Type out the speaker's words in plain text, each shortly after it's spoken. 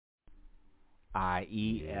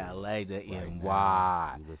IELA to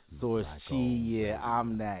NY. Source Chi, yeah,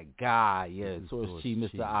 I'm that guy. Yeah, Source Chi,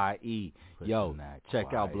 Mr. IE. Yo,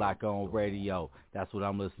 check out Black Owned Radio. That's what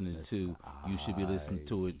I'm listening to. You should be listening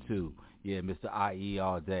to it too. Yeah, Mr. IE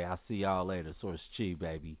all day. I'll see y'all later. Source Chi,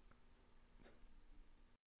 baby.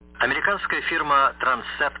 Американская фирма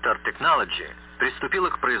Transceptor Technology приступила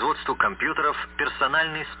к производству компьютеров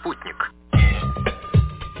 «Персональный спутник».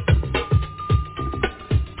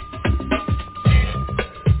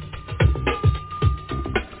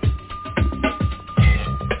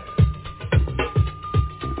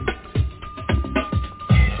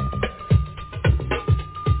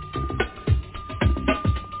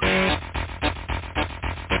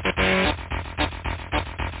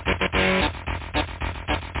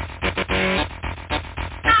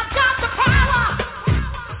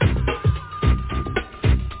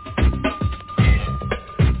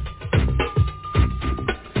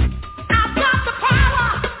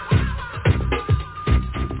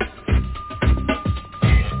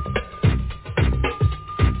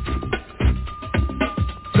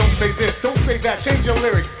 Change your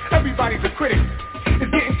lyrics, everybody's a critic. It's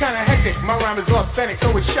getting kinda hectic, my rhyme is authentic,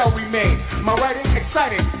 so it shall remain. My writing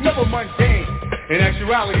exciting, never mundane. In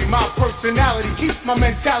actuality, my personality keeps my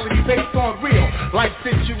mentality based on real life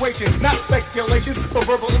situations, not speculations, but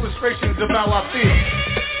verbal illustrations of how I feel.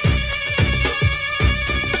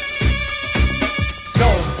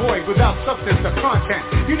 Void without substance or content.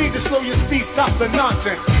 You need to slow your speed, stop the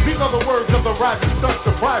nonsense. These are the words of the rising sun,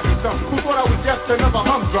 surprising some who thought I was just another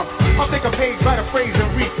humdrum. I'll take a page, write a phrase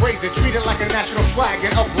and rephrase it, treat it like a national flag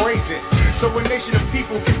and upraise it, so a nation of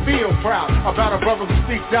people can feel proud about a brother who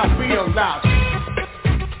speaks out real loud.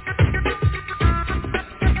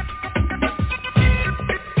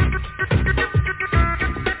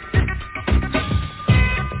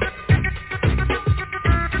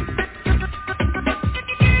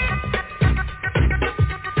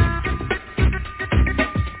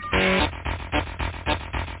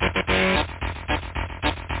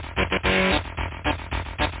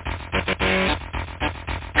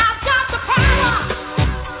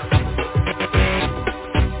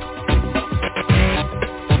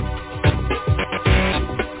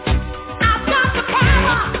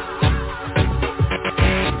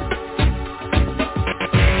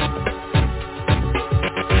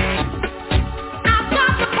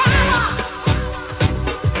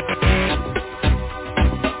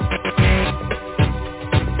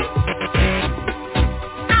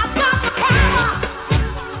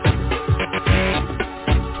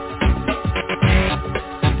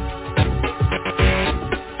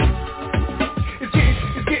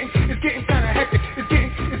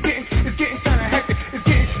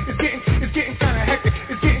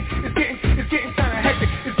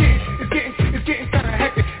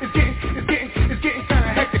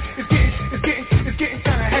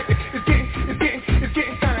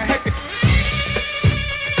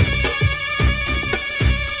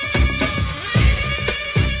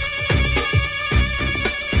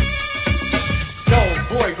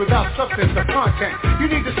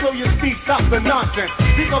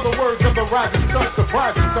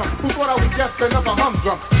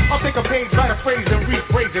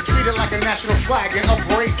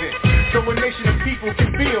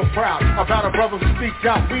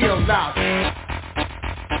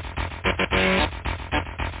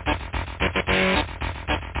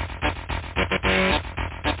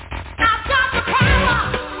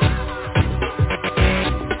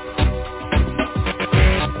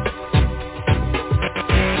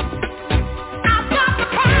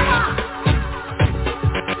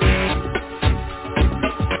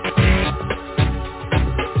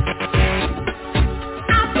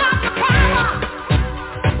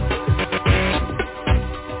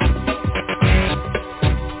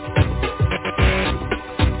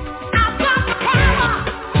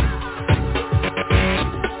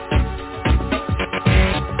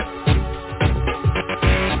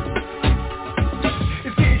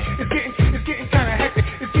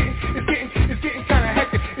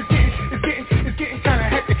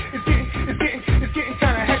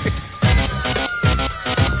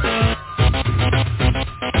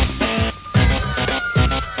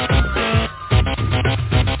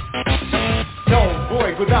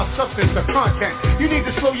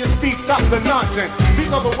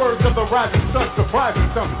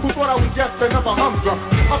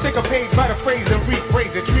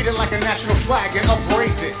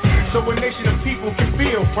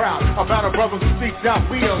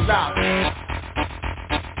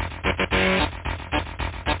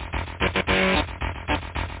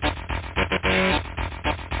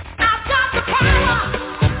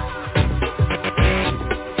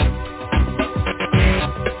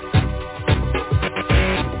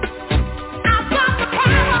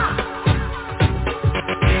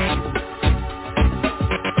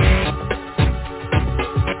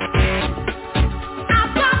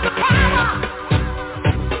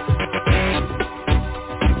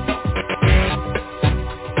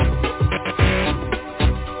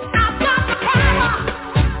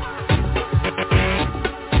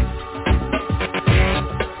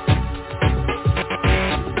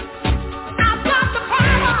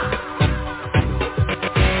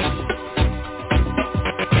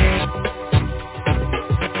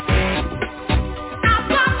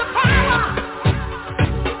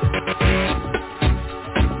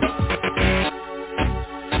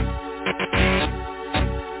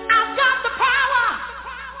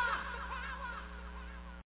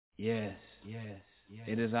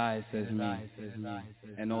 says me.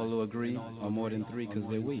 And all who agree are more than three because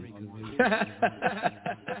they're we.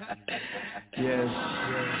 Yes.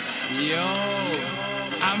 Yo,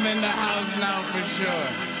 I'm in the house now for sure.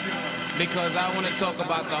 Because I want to talk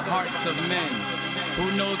about the hearts of men.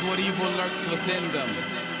 Who knows what evil lurks within them?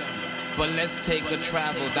 But let's take a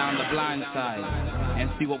travel down the blind side and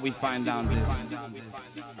see what we find down this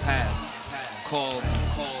path called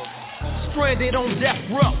stranded on death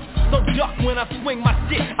row. So duck when I swing my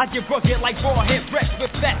shit. I get rugged like raw head wrecks with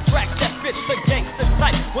fat tracks that fits the gangster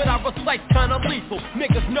type. When I recite kinda lethal,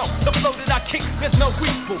 niggas know the flow that I kick, there's no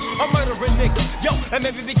equal. I'm murdering niggas, yo, and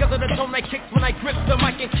maybe because of the tone I kicks when I grip the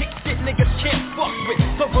mic and kick shit niggas can't fuck with.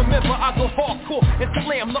 So remember I go hardcore and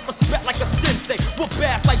slam, not respect like a sensei, whoop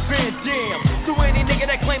ass like Van Damme. To any nigga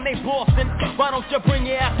that claim they bossin', why don't you bring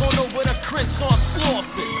your ass on over to Crenshaw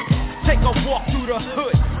Slauson? Take a walk through the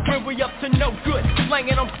hood, when we up to no good,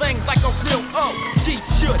 slanging them things like a real OG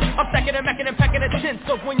should. I'm stacking and macking and packing a tin,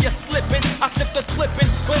 so when you're slipping, I slip the slipping,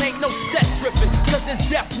 but ain't no set tripping, cause it's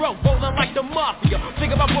death row, rolling like the mafia.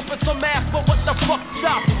 Think about whooping some ass, but what the fuck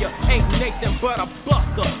stopping you? Ain't Nathan but a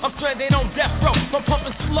buster. I'm stranded on death row, from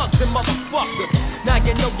pumping slugs and motherfuckers. Now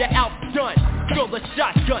you know you're outdone. Fill the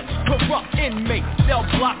shotgun, corrupt inmate, cell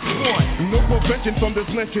block 1. No prevention from this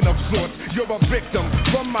lynching of sorts. You're a victim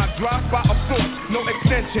from my drive-by of thoughts. No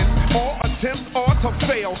extension, all attempts are to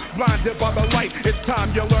fail. Blinded by the light, it's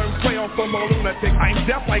time you learn trail from a lunatic. I'm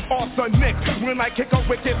deaf like arsenic. When I kick a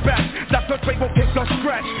wicked back, Dr.dre will kick the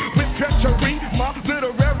scratch. With treachery, my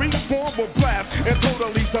literary form will blast and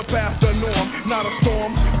totally surpass the norm. Not a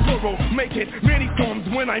storm, plural, make it many storms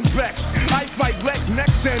when I'm vexed. I fight legs,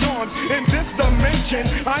 necks, and arms in this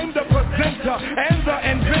dimension. I'm the presenter and the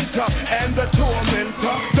inventor and the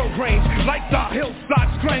tormentor. The range like the hillside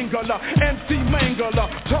strangler, MC mangler,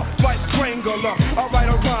 tough like strangler. I write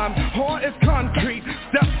a rhyme, hard as concrete.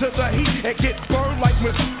 Step to the heat and get burned like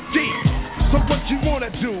mesquite. So what you wanna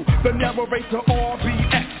do? The narrator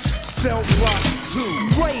RBX, cell block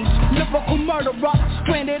 2. Rage, lyrical murderer,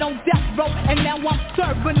 stranded on death row, and now I'm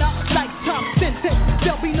serving a lifetime sentence.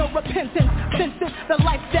 There'll be no repentance, since it's the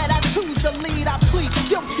life that I choose to lead. I plead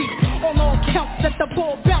guilty on all counts that the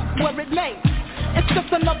ball bounce where it may. It's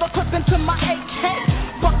just another clip into my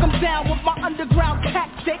AK. Buck 'em down with my underground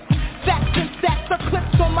tactics. Facts and stacks of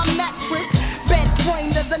clips on my mattress. Bed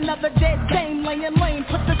frame, there's another dead dame laying lame,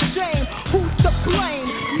 put to shame. Who's to blame?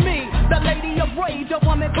 Me, the lady of rage, a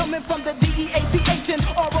woman coming from the DEATH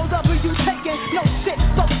ROW taking no shit,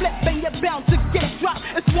 so flip and you're bound to get dropped.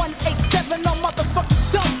 It's 187, no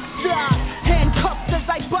motherfuckers don't stop. Handcuffed as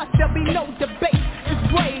I bust, there'll be no debate.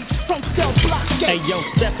 It's rage from cell block gate. Hey yo,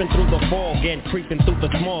 stepping through the fog and creeping through the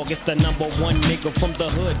smog. It's the number one nigga from the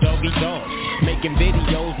hood, Doggy Dog. Making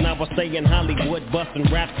videos, now I stay in Hollywood. Busting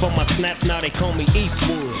raps for my snaps, now they call me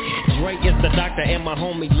Eastwood. Dre is the doctor and my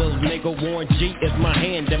homie Lil nigga. Warren G is my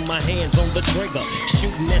hand and my hands on the trigger.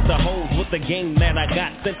 Shooting at the hoes with the game that I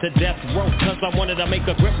got sent to death row. Cause I wanted to make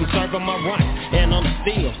a grip and serving my rights. And I'm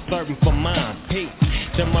still serving for mine. Peace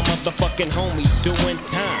to my motherfucking homies doing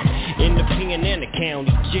time in the pen and the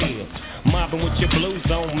county jail. Mobbing with your blues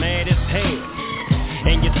on, mad as hell.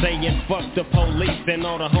 And you're saying fuck the police, and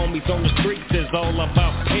all the homies on the streets is all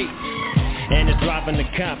about peace. And it's driving the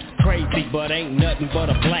cops crazy, but ain't nothing but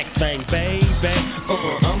a black thing, baby.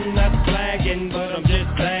 I'm not flagging, but I'm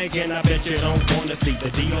just tagging. I bet you don't wanna see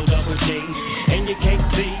the D-O-double-G. And you can't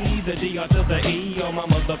see the D-R to the E on my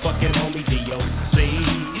motherfucking homie D-O-C.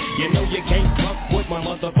 You know you can't fuck with my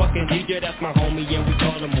motherfucking DJ, that's my homie, and we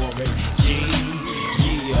call him Warren G.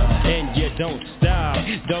 And you don't stop,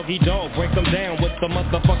 Doggy Dog, break them down with the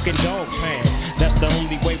motherfucking dog pound. That's the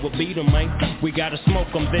only way we'll beat them, man. We gotta smoke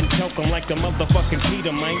them, then choke them like the motherfucking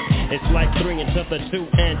Peter, man. It's like 3 into the 2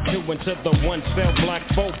 and 2 into the 1 cell block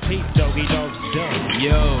 4 piece, Doggy Dog's done.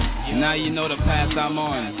 Yo, now you know the path I'm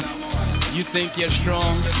on. You think you're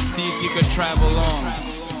strong, see if you could travel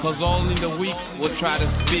on. Cause only the weak will try to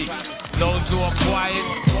speak. Those who are quiet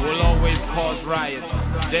will always cause riots.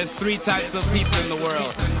 There's 3 types of people in the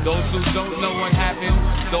world. Those who don't know what happened,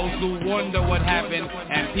 those who wonder what happened,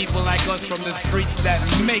 and people like us from the streets that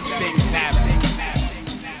make things happen.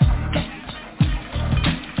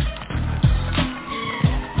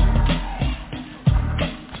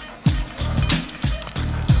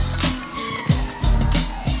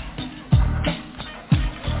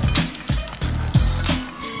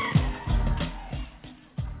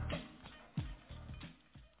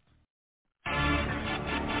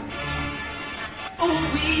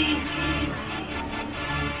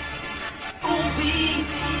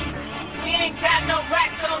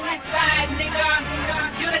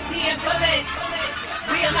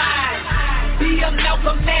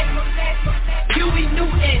 Malcolm X,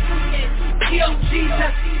 Kill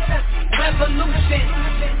Jesus, revolution,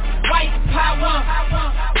 white power,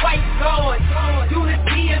 white God,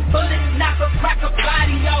 unity and bullets, knock a crack a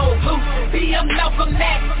body, yo. BM Malcolm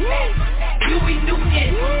X, Huey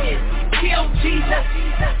Newton, kill Jesus,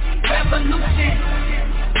 revolution,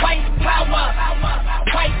 white power,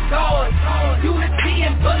 white God, unity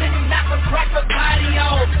and bullets, knock a crack a body,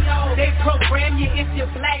 yo. They program you if you're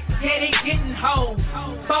black, yeah, they getting home.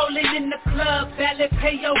 Bowling in the club, belly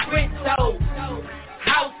pay your rent though.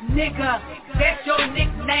 House nigga, that's your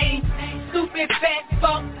nickname. Stupid fat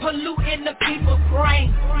fuck polluting the people's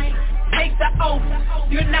brain. Take the oath,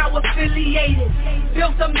 you're now affiliated.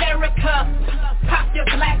 Built America, pop your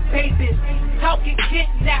black babies. Talking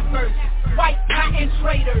kidnappers, white cotton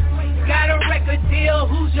traders. Got a record deal,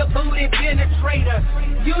 who's your booty penetrator?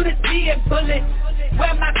 Unity and bullets,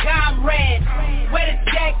 where my comrades? Where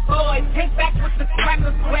the jack boys, take back with the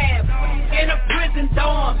cracker grab. In a prison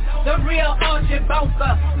dorm, the real Archie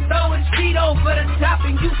Bunker. Throwing feet over the top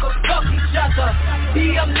and you can fuck each other.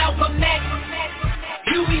 BM Malcolm X,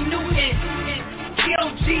 Huey Newton, kill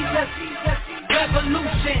Jesus,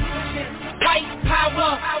 revolution, white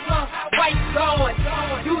power, white God,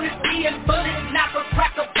 unity and bullets, knock a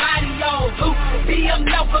crack a body, yo. BM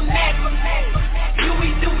Malcolm X,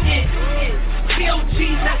 Huey Newton, kill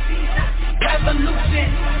Jesus, revolution,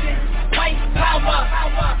 white power,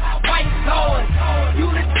 white God,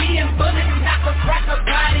 unity and bullets, knock a crack a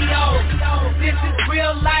body, yo. This is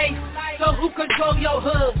real life, so who control your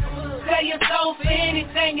hood? Sell your soul for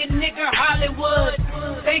anything in nigger Hollywood.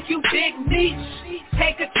 Thank you, Big Meech.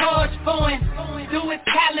 Take a charge for him. Do his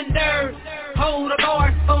calendar. Hold a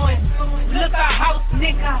guard for him. Look a house,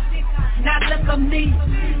 nigga. Now look at me.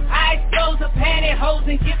 I expose the pantyhose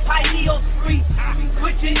and get pineals free.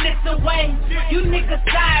 Switching this away. You niggas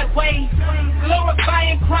sideways.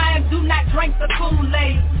 Glorifying crime. Do not drink the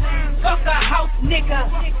Kool-Aid. Fuck a house, nigga.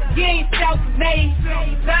 You ain't self-made.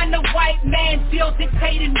 Sign the white man deal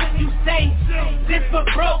dictating what you say. This for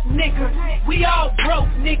broke nigga. We all broke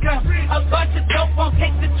nigga. A bunch of dope won't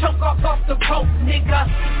take the choke off the rope nigga.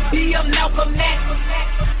 BM Malcolm X,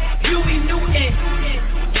 Huey Newton,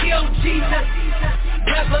 kill Jesus,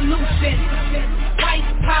 revolution, white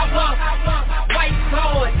power, white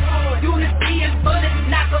God, unity and bullets,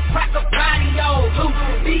 knock a crack a body, yo.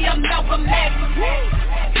 BM Malcolm X,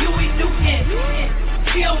 Huey Newton,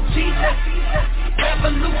 kill Jesus,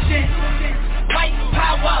 revolution, white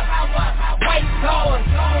power, white God,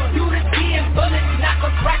 unity and bullets, knock a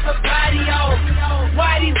crack a body, yo.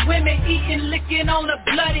 Why these women eating, licking on a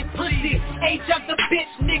bloody pussy? Age up the bitch,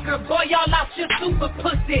 nigga, boy, y'all out your super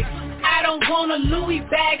pussy. I don't want a Louis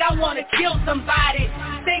bag, I wanna kill somebody.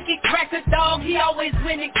 Think he cracked a dog, he always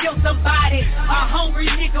win and kill somebody. A hungry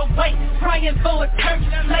nigga wait, praying for a church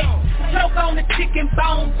plate. Choke on the chicken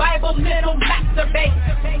bone, Bible middle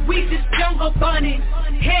masturbate. We just jungle bunnies,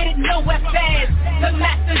 headed nowhere fast. The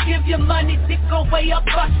master give you money, dick away up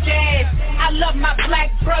bust your ass. I love my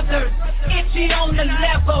black brothers, itchy on the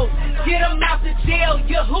level. Get them out the jail,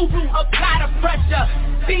 you hooroo, apply the pressure.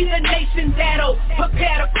 Be the nation that'll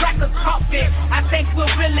prepare to crack a coffin. I think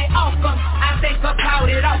we're really awesome, I think about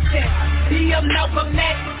it often. BM Malcolm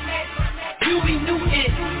X, Huey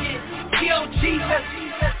Newton, kill Jesus,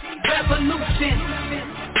 revolution,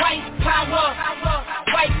 white power,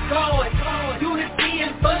 white God, unity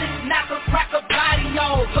and bullets, knock a crack a body,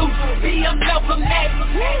 yo. BM Malcolm X,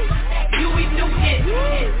 Huey Newton,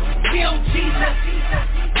 kill Jesus,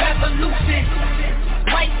 revolution,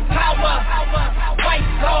 white power, white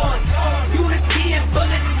God, unity and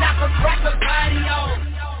bullets, knock a crack a body, yo.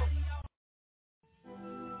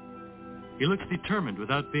 He looks determined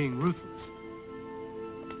without being ruthless.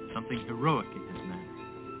 Something heroic in his manner.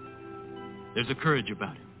 There's a courage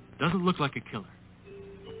about him. Doesn't look like a killer.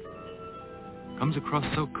 Comes across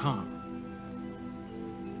so calm.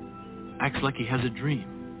 Acts like he has a dream.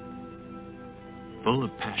 Full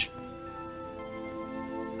of passion.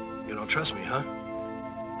 You don't trust me, huh?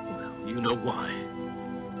 Well, you know why.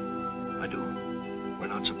 I do. We're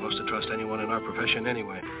not supposed to trust anyone in our profession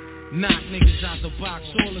anyway. Knock niggas out the box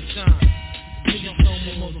all the time. Niggas know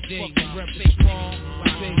my motherfucking rep they call.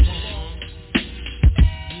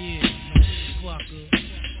 Yeah, motherfucker.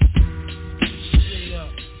 Straight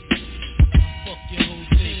up. Fuck your whole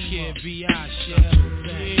thing. Yeah, B.I. shit.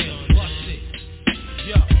 Yeah, bust it.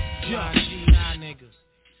 Yo, niggas.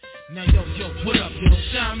 Now yo, what up, yo?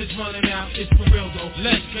 Time is running out, it's for real though.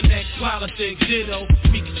 Let's connect politics, ditto.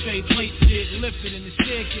 We can trade plate shit, lift it in the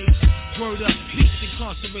staircase. Word up, peace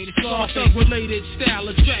incarcerated, Scarface related style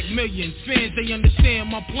attract millions. Fans, they understand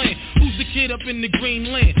my plan. Who's the kid up in the green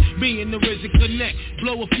land? Me and the RZA connect.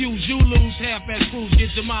 Blow a fuse, you lose. Half-ass crews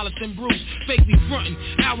get demolished and bruised. Fake me frontin'.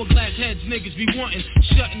 Hourglass heads niggas be wantin'.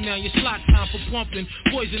 Shutting down your slot time for pumping.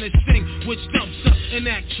 Poisonous thing which dumps up in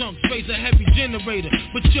that chunk. Raise a heavy generator.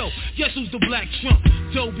 But yo, guess who's the black trunk?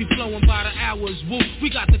 Dough be flowing by the hours. Woo,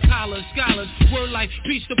 we got the collars, scholars. Word life,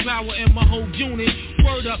 peace to power in my whole unit.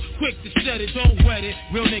 Word up, quick to set it, don't wet it.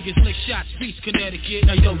 Real niggas lick shots, Beach, Connecticut.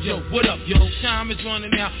 Now yo, what up, yo? Time is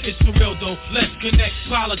running out, it's for real though. Let's connect,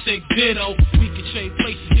 politics, ditto. We can trade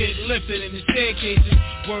places, get lifted in the staircases.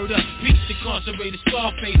 Word up, peace incarcerated,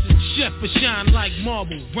 scarfaces. Chef for shine like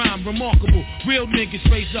marble, rhyme remarkable. Real niggas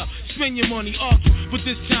raise up, spend your money, argue. But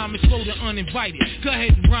this time it's for the uninvited. Go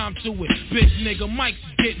ahead and rhyme to it, bitch nigga, Mike's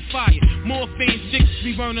getting fired. Morphine chicks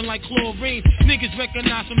be burning like chlorine. Niggas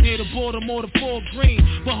recognize from here to Baltimore to Fort Greene.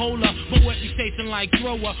 But hold up, but what be tasting like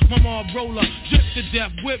thrower. My mom roller, drip to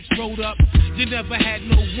death, whips rolled up. You never had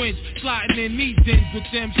no wins, sliding in these dens with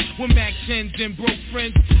them. With Mac 10s and broke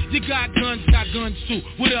friends. You got guns too.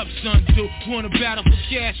 What up, son, do? Wanna battle for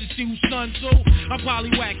cash and see who's son do? I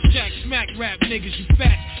probably whack, jack, smack rap niggas, you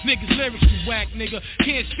fat. Niggas lyrics, you whack nigga.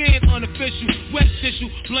 Can't stand unofficial, wet tissue,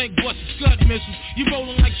 blank busted scud missiles. You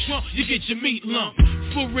rolling like Trump, you get your meat lump.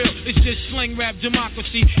 For real, it's just slang rap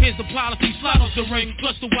democracy. Here's the policy, slide off the ring,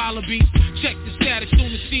 plus the wallabies. Check the status,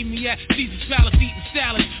 soon to see me at Caesar's Palace eating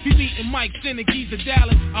salads. Be meeting Mike, sending keys to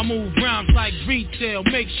Dallas. I move rhymes like retail,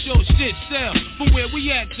 make sure shit sell. From where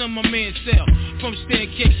we at till my man sell. From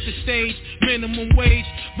staircase to stage, minimum wage.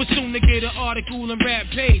 But soon to get an article and rap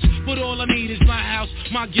page. But all I need is my house,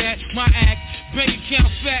 my gat, my act. Bank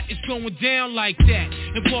account fat, it's going down like that.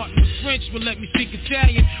 And partner with French will let me speak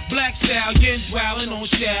Italian. Black stallions wildin' on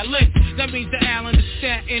Shaolin. That means the Allen is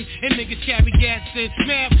statin'. And niggas carry gas in.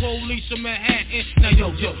 Mad police from Manhattan. Now yo,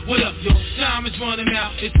 what up, yo? Time is running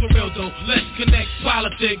out, it's for real though. Let's connect,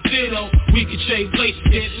 politics, ditto. We can trade places,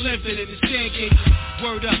 get lifted in the staircase.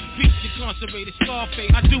 Word up, beach incarcerated, Scarface.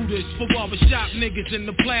 I do this for barbershop niggas in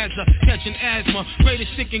the plaza, catching asthma,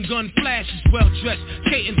 greatest stick and gun flashes, well dressed,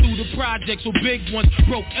 skating through the projects with big ones,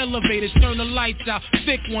 broke elevators, turn the lights out,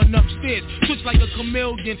 thick one upstairs, switch like a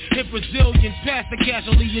chameleon, hit Brazilians, pass the cash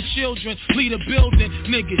and leave your children, lead a building,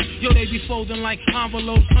 niggas, yo they be folding like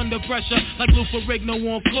envelopes under pressure, like Lou Ferrigno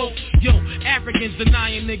on coke, yo, Africans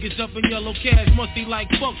denying niggas up in yellow cabs, musty like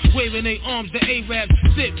fuck, waving their arms, the A-Raps,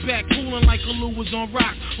 sit back, cooling like Kalu was on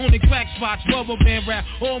rock, on the crack spots, rubber band rap,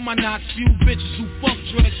 all my knots, few bitches who fuck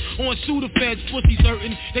dreads, on Sudafeds, pussies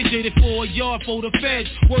hurting, they did it for a yard for the feds,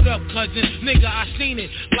 word up cousin, nigga I seen it,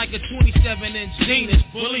 like a 27-inch Zenith,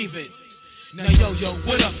 believe it. Now yo,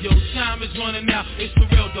 what up yo, time is running out, it's for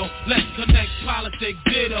real though, let's connect, politics,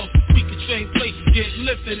 ditto, we can trade places, get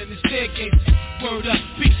lifted in the staircases, word up,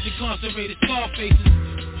 beach incarcerated, scarfaces.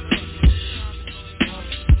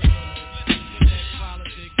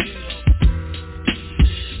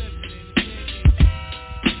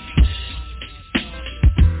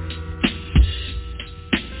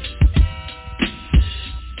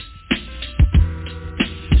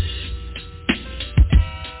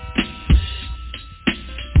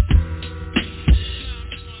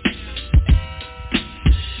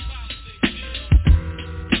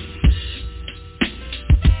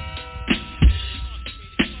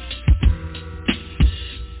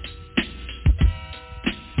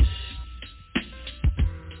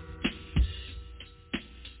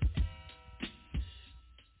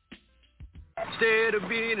 Instead of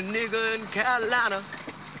being a nigga in Carolina,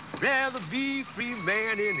 rather be free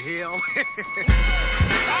man in hell.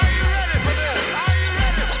 Are you ready for this? Are you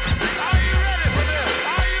ready? Are you ready for this?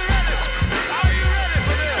 Are you ready? Are you ready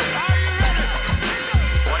for this? Are you ready?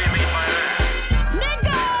 What do you mean by that?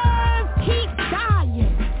 Niggas keep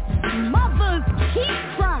dying. Mothers keep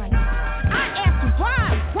crying. I ask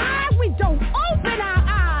why we don't open our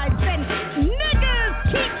eyes and niggas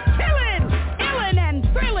keep killing, illing and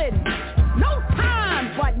thrilling. No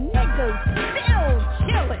time, but niggas still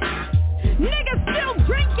chillin'. Niggas still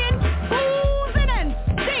drinking, boozing and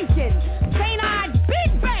stinking. St. I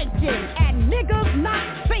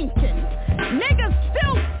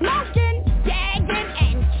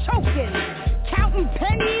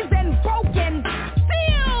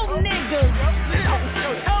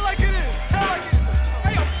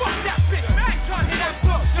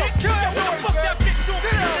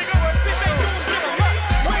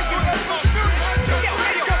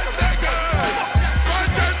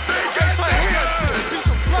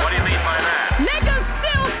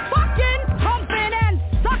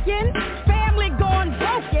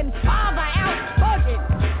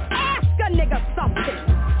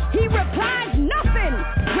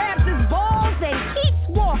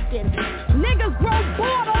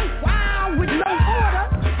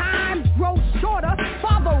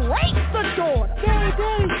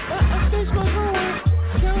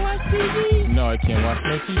I can't watch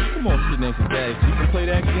no TV. Come on, sit next to Dad. You can play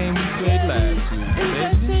that game we played last week.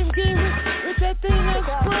 That same game with that thing that's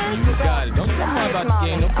spread? You got it. Don't tell me about the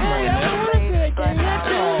game. Don't come on now.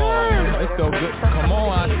 Oh, it's so good. Come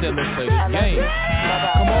on, I said let's play this game.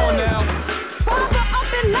 Come on now. Father up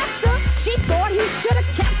in Leicester, she thought he should have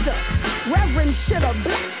kept her. Reverend should have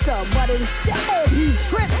blessed her, but instead he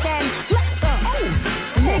tripped and slept her. Oh,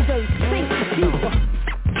 niggas think deeper.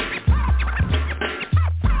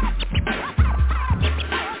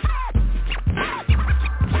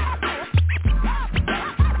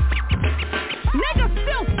 Niggas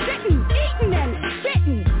still sitting, eating and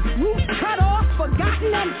shitting. Roots cut off,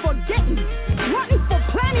 forgotten and forgetting. Wanting for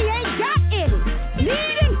plenty, ain't got any.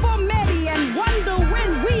 Needing for many and wonder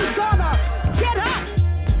when we gonna get up.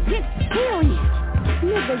 Get serious.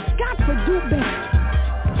 Niggas got to do better.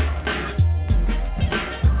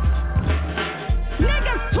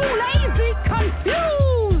 Niggas too lazy,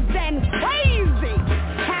 confused and crazy.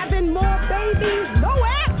 Having more babies, no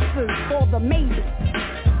answers for the maybe.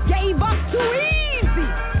 Gave up too easy,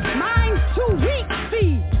 mine's too weak,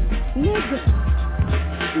 see.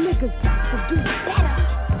 Niggas got to do better.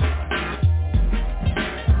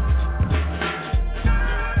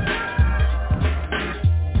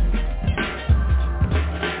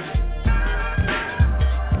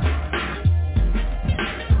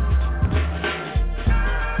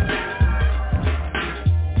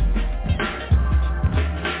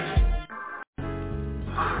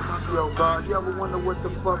 Yo, God, you ever wonder what the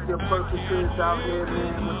fuck your purpose is out here,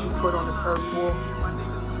 man, what you put on this earth for?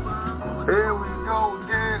 Here we go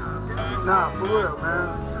again. Nah, for real,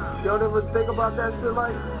 man. Y'all ever think about that shit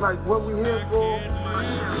like what we here for?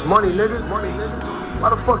 Money, niggas. Why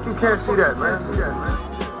the fuck you can't see that, man?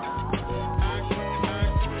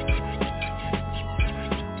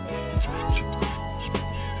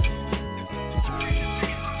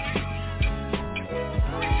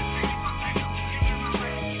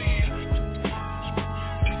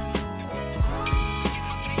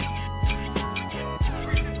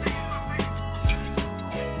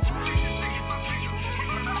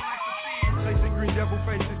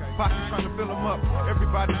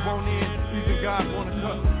 Everybody want in, even God want to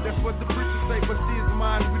cut. That's what the preachers say, but see his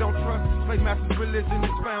mind we don't trust. Slave master's religion,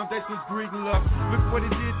 his foundation's greed and lust. Look what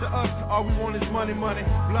he did to us, all we want is money,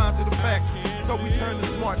 blind to the facts, so we turn to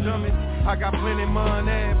smart dummies. I got plenty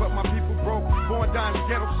money, but my people broke, born dying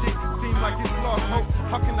ghetto shit, seems like it's lost hope.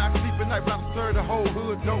 How can I sleep at night when I'm stirred the whole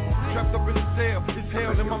hood dope? Trapped up in a cell, it's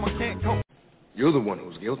hell and mama can't cope. You're the one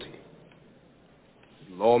who's guilty.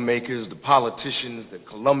 The lawmakers, the politicians, the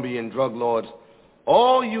Colombian drug lords,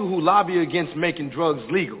 all you who lobby against making drugs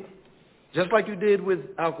legal, just like you did with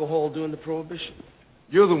alcohol during the Prohibition.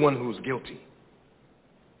 You're the one who's guilty.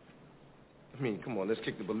 I mean, come on, let's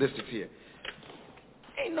kick the ballistics here.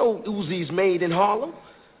 Ain't no Uzis made in Harlem.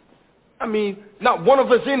 I mean, not one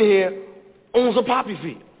of us in here owns a poppy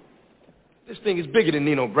field. This thing is bigger than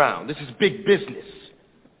Nino Brown. This is big business.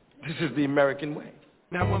 This is the American way.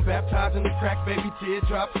 Now I'm baptized in the crack, baby,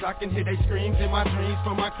 teardrops. I can hear they screams in my dreams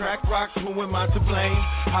for my crack rocks. Who am I to blame?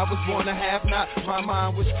 I was born to have not. My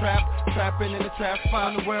mind was trapped, trapping in the trap,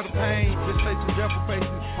 find the world of pain. Just say some devil faces,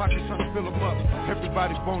 pockets trying to fill them up.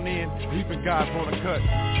 Everybody's born in, even God's born to cut.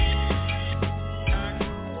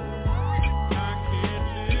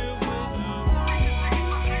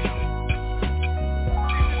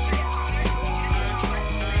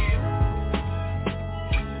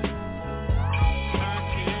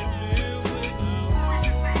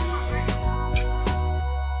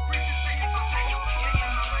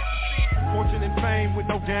 With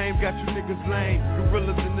no game, got you niggas lame.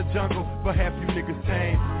 Gorillas in the jungle, but half you niggas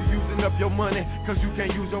tame. You using up your money, cause you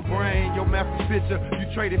can't use your brain. Your master's picture, you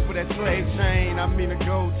traded for that slave chain. I mean a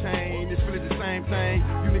gold chain, it's really the same thing.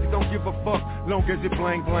 You niggas don't give a fuck, long as it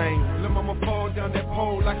bling bling. Lil' mama fall down that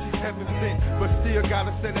pole like she's heaven sent, but still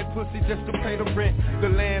gotta sell that pussy just to pay the rent. The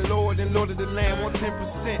landlord and lord of the land want 10%.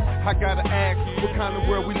 I gotta ask, what kind of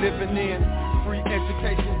world we living in? Free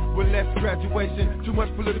education with less graduation. Too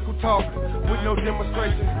much political talk with no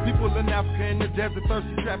demonstration. People in Africa in the desert,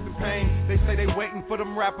 thirsty, trapped in pain. They say they waiting for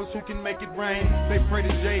them rappers who can make it rain. They pray to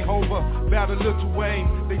Jehovah, bow to Lil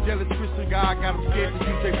Wayne. They jealous Christian God got them scared to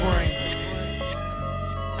use their brain.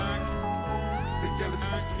 They jealous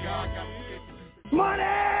Christian God got them scared to use their brain. Money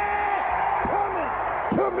coming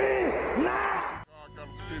to me now. God got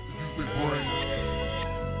them scared to use their brain.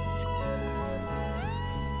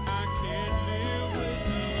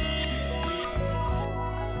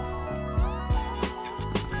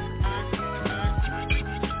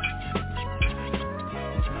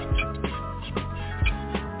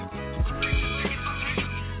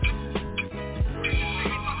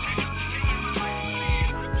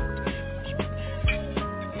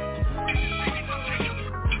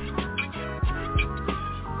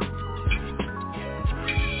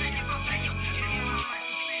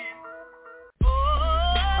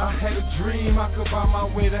 had a dream I could buy my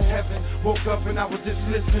way to heaven. Woke up and I was just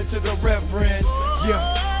listening to the Reverend.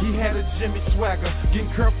 Yeah, he had a Jimmy Swagger,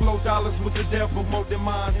 getting curb flow dollars with the devil, more than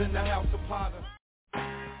mines in the house of Potter.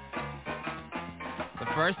 The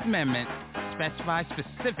First Amendment specifies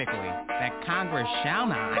specifically that Congress shall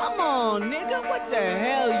not. Come on, nigga, what the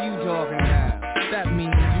hell you talking about? That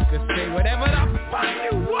means you can say whatever the fuck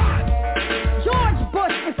you want. George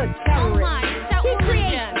Bush is a terrorist. He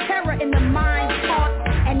creates terror in the minds, hearts,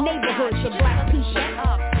 and neighborhoods of black people.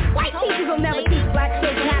 White teachers will never teach black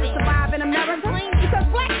kids how to survive in America because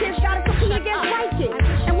black kids gotta compete against white kids,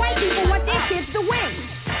 and white people want their kids to win.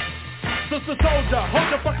 Sister Souljah, hold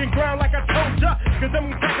your fucking ground like I told ya, cause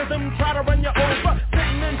them crackers, them try to run you over.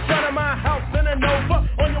 Sitting in front of my house in a Nova,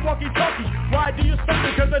 on your walkie-talkie. Why do you stop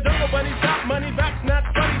me? Cause the jungle bunny top money back's not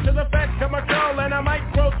funny to the feds. Come a girl and I might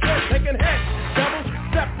grow stress, taking heads. Double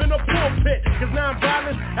step in a pulpit, cause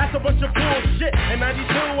non-violence, that's a bunch of bullshit. And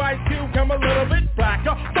 92 Ice Cube come a little bit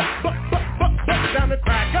blacker. Buck down the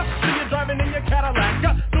cracker. See you driving in your Cadillac.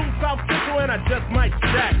 Through South Central and I just might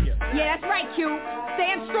jack you. Yeah, that's right, Q.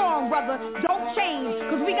 Stand strong, brother. Don't change,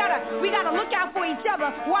 cause we gotta look out for each other.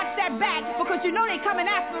 Watch that back, because you know they coming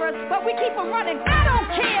after us, but we keep them running. I don't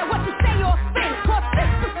care what you say or think, cause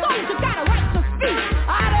Sister Souljah got a right to speak.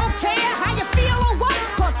 I don't care how you feel or what,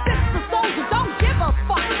 cause Sister Souljah don't give a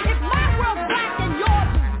fuck. If my world's black and yours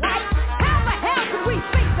is white, how the hell can we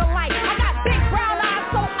think alike? I got big brown eyes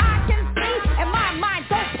so I can see, and my mind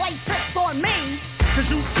don't play tricks on me. Cause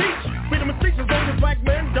you teach freedom of speech as long as black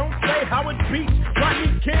men don't say how it beats.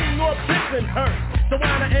 Rodney King or Bensonhurst,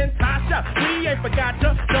 Tawana and Tasha, we ain't forgot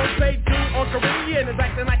ya. Don't say do or Korean is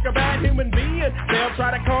acting like a bad human being. They'll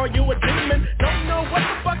try to call you a demon. Don't know what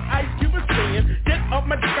the fuck Ice Cube is saying. Get off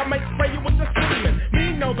my dick, I might spray you with the semen.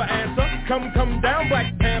 Me know the answer. Come down,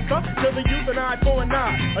 Black Panther. To the youth, an eye for an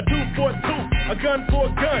eye, a tooth for a tooth, a gun for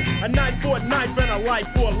a gun, a knife for a knife, and a life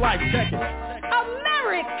for a life. Check it.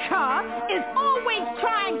 America is always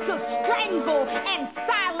trying to strangle and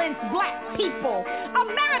silence black people.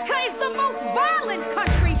 America is the most violent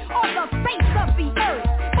country on the face of the earth,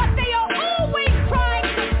 but they are always trying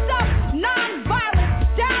to stuff non-violence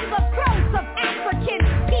down the throats of African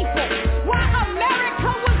people. While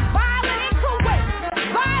America was violent in Kuwait,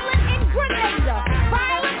 violent in Grenada,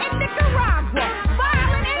 violent in Nicaragua,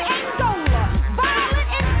 violent in Angola, violent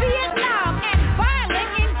in Vietnam, and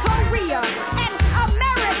violent in Korea.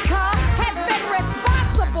 America has been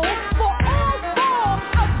responsible for all forms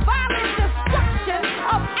of violent destruction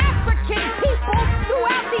of African people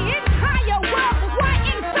throughout the entire world. Why,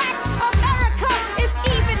 in fact, America is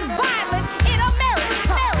even violent in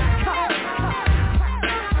America.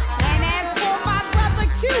 And as for my brother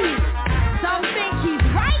Q, some think he's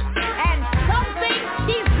right and some think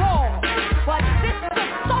he's wrong. But Sister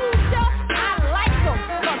Souljah, I like him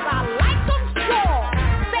because I like him strong.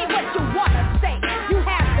 Say what you want to say. You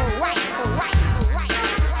have the right.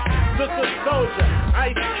 Sister Souljah,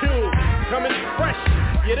 Ice Cube, coming fresh.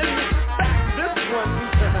 You didn't expect this one.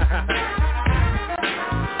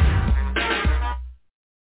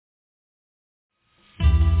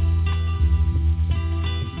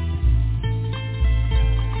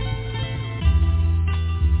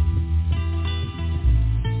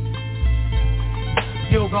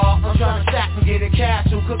 Yo, God, I'm trying to stack and get a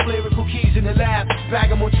castle. Cook lyrical keys in the lab.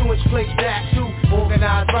 Bag 'em on 2-inch plates, that too.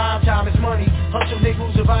 Organized rhyme, time is money. Hustle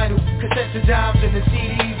nickels of vinyl, cassettes and dimes and the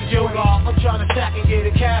CDs. Yo, God, I'm trying to stack and get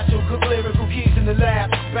a castle. Cook lyrical keys in the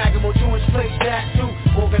lab. Bag 'em on 2-inch plates, that too.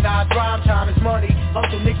 Organized rhyme, time is money.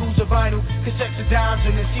 Hustle nickels of vinyl, cassettes and dimes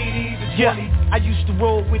and the CDs. It's funny. I used to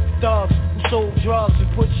roll with thugs who sold drugs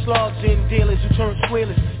and put slugs in dealers who turned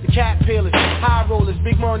squealers. The cat peelers, high rollers,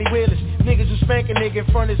 big money wheelers. Niggas who spank a nigga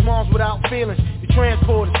in front of his moms without feelings. The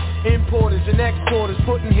transporters, importers and exporters,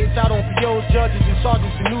 putting hits out on POs, judges and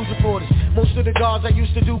sergeants and news reporters. Most of the guards I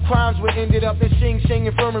used to do crimes with ended up in Sing Sing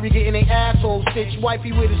infirmary getting their assholes stitched.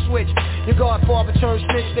 Wifey with a switch. Your godfather turned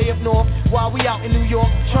snitch, stay up north while we out in New York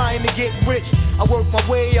trying to get rich. I work my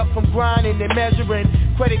way up from grinding and measuring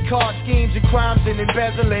credit card schemes and crimes and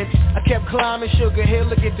embezzling. I kept climbing Sugar Hill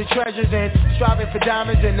to get the treasures in, striving for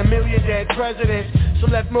diamonds and a million dead presidents. So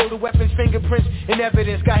left murder weapons, fingerprints, and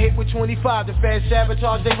evidence. Got hit with 25, the feds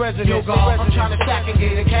sabotaged their residence. Yo, God, I'm trying to stack and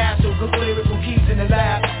get a castle. Good lyrical keys in the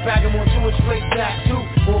lab. Bag 'em on 2-inch plates, that too.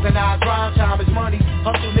 Organized rhyme, time is money.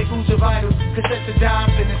 Hustle nickels of vinyl, cassettes and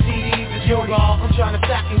dimes and the CDs. Yo, God, I'm trying to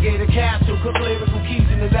stack and get a castle. Good lyrical keys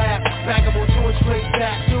in the lab. Bag 'em on 2-inch plates,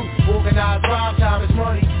 that too. Organized rhyme, time is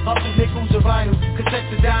money. Hustle nickels of vinyl, cassettes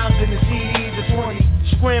and dimes and the CDs. It's 20.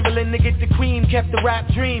 Scrambling to get the cream, kept the rap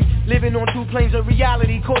dream. Living on two planes of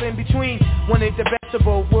reality, caught in between. Wanted the best of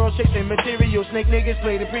both worlds, chasing material. Snake niggas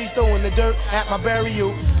play the priest, throwing the dirt at my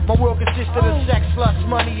burial. My world consisted of sex, sluts,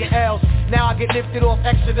 money, and L's. Now I get lifted off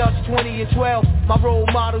Exodus 20 and 12. My role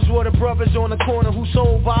models were the brothers on the corner who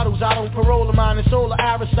sold bottles. I don't parole of mine and soul of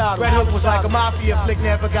Aristotle. Red Hook was like a mafia flick,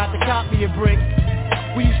 never got to copy a brick.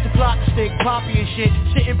 We used to plot to stick poppy and shit.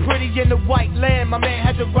 Sitting pretty in the white land. My man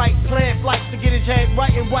had the right plan. Flights to get his head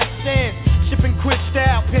right in white sand. Sipping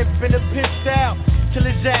crystal, pimping a piss style. Till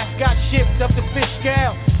his ass got shipped up the fish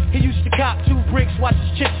scale. He used to cop 2 bricks, watch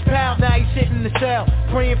his chips pound. Now he's sitting in the cell,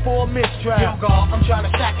 praying for a mistrial. Yo, God, I'm trying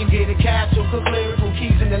to stack and get a castle. Cook lyrical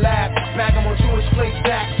keys in the lab. Bag them on tours, place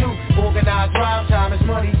back too. Organized rhyme, time is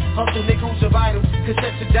money. Hustle nickels are vital.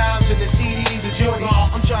 Cassettes of dimes and the CDs are journey.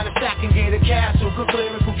 I'm trying to stack and get a castle. Cook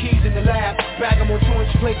lyrical keys in the lab. Bag them on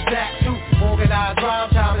tours, place back too. Organized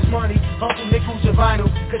rhyme, time is money. Hustle nickels are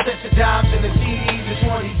vital. Cassettes of dimes and the CDs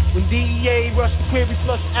are 20. When DEA rushed the crib, we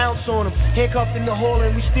flushed an ounce on him. Handcuffed in the hall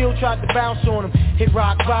and we still tried to bounce on him. Hit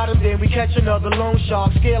rock bottom, then we catch another loan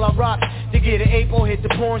shark. Scale our rock to get an 8-ball, hit the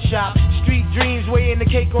pawn shop. Street dreams, weighing the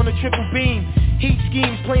cake on a triple beam. Heat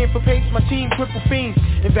schemes, playing for pace, my team cripple fiends.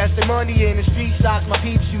 Investing money in the street stocks, my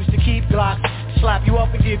peeps used to keep Glocks. Slap you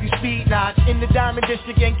up and give you speed knots. In the Diamond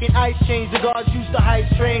District, yanking ice chains. The guards used to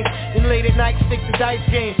heist trains. Then late at night, stick to dice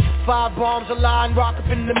games. 5 bombs a line, rock up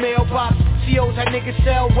in the mailbox. COs had niggas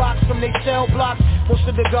sell rocks from they cell blocks. Most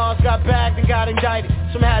of the guards got bagged and got indicted.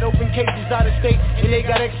 Some had open cases out of state and they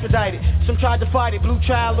got expedited. Some tried to fight it, blue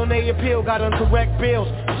trial on their appeal. Got incorrect bills,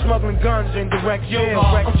 smuggling guns in direct jail.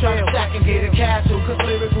 I'm trying to stack and get a castle. Cook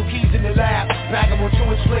lyrical keys in the lab. Bag them on 2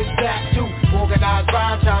 and split back too. Organized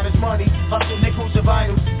rhyme, time is money. Hustle nickels are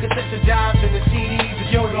vital. Cassettes of dimes and the CDs are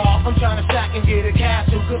journey. I'm trying to stack and get a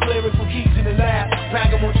castle. Cook lyrical keys in the lab. Bag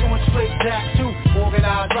them on 2 and split back too.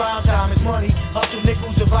 Organized rhyme, time is money. Hustle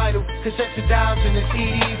nickels are vital. Cassettes of dimes and the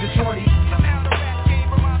CDs are 20.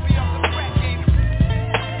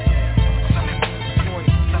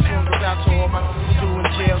 Out to all my doing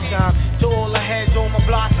jail time. To all the heads on my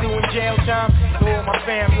block doing jail time. To all my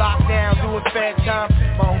fam locked down doing fed time.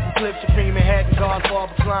 My uncle Cliff Supreme and Head and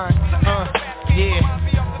Godfather Klein.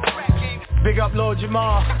 Yeah. Big up Lord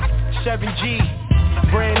Jamal, 7G,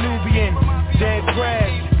 Brand Nubian, Dead Prez,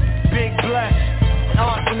 Big Bless,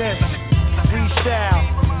 Arsonist, Freestyle,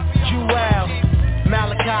 Jewel,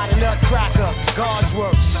 Malachi the Nutcracker, God's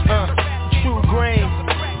Works, True Grain,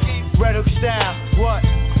 Red Hook Style, what?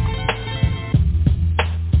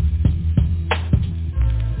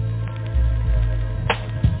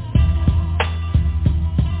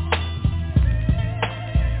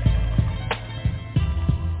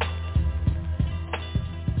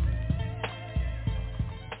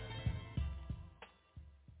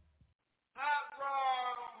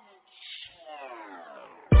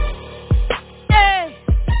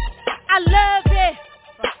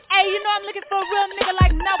 I'm looking for a real nigga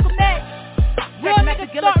like Malcolm X. Real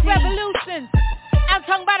nigga start revolutions. I'm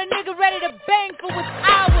talking about a nigga ready to bang for what's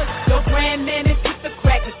ours. Your grand man is with the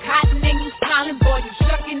crack of cotton and you smiling, boy, you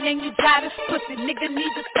shucking and you driving. Pussy nigga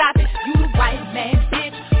need to stop it. You the white man,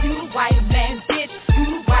 bitch. You the white man, bitch. You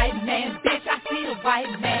the white man, bitch. I see the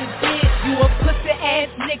white man, bitch. You a pussy ass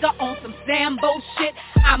nigga on some Sambo shit.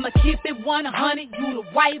 I'ma keep it 100. You the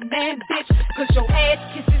white man, bitch. Cause your ass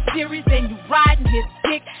kisses serious and you riding his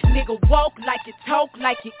dick. Nigga walk like you talk,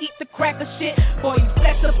 like you eat the cracker shit. Boy, you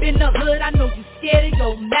flex up in the hood, I know you scared of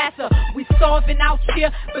your master. We starving out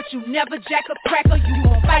here, but you never jack a cracker. You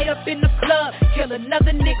gon' fight up in the club, kill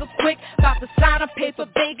another nigga quick. About to sign a paper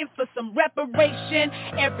begging for some reparation.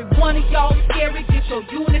 Every one of y'all scary, get your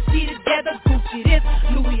unity together. Gucci this,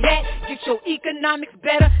 Louis that, get your economics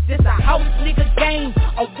better. This a house nigga game,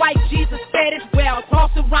 a white Jesus fetish. Wear a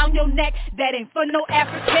cross around your neck, that ain't for no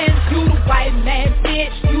Africans. You the white man,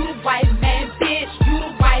 bitch. You the white man, bitch. You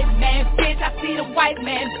the white man, bitch. I see the white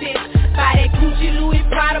man, bitch. Buy that Gucci, Louis,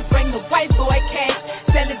 Prada, bring the white boy cash.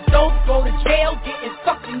 Selling dope, go to jail, getting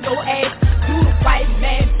fucked in your ass. You the white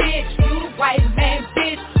man, bitch. You the white man,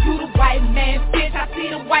 bitch. You the white man, bitch. I see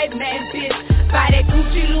the white man, bitch. Buy that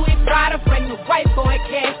Gucci, Louis, Prada, bring the white boy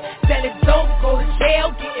cash. Selling dope, go to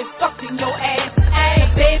jail, getting fucked in your ass.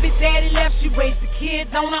 Ay, baby daddy left, she raised the kids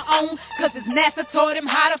on her own. Cause his master taught him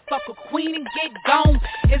how to fuck a queen and get gone.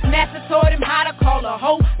 His master taught him how to call a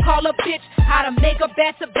hoe, call a bitch, how to make a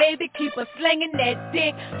better baby, keep her slinging that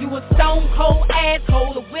dick. You a stone cold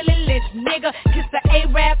asshole, a Willie Lynch nigga. Kiss the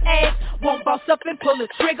A-rap ass, won't boss up and pull a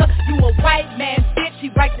trigger. You a white man, bitch. he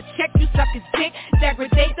write the check, you suck his dick.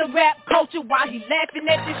 Degradate the rap culture while he laughing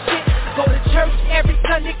at this shit. Go to church every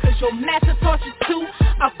Sunday cause your master taught you to.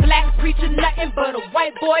 A black preacher nothing but a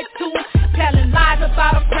white boy too. Telling lies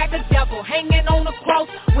about a cracker devil hanging on the cross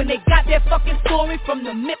when they got that fucking story from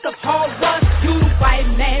the myth of hard run. You the white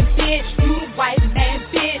man bitch, you the white man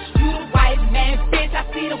bitch, you the white man bitch. I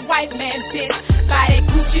see the white man bitch. Buy that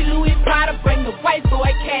Gucci, Louis, Prada, bring the white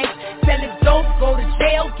boy cash. Selling dope, go to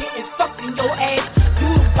jail, getting fucked in your ass.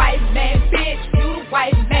 You the white man bitch, you the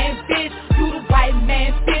white man bitch, you the white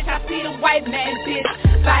man bitch. I see the white man bitch.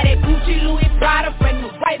 Buy that Gucci, Louis, Prada, bring the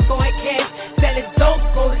white boy cash. Selling dope,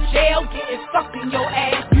 go to jail, getting fucked in your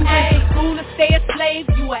ass. You ain't in school to stay a slave,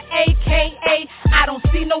 you a AKA. I don't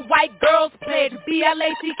see no white girls play the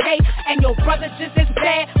BLACK. And your brother just as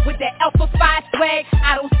bad with that Alpha 5 swag.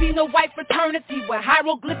 I don't see no white fraternity with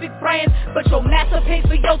hieroglyphic brands, but your master pays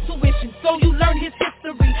for your tuition, so you learn his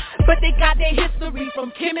history. But they got their history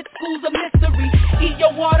from chemic schools of mystery. Eat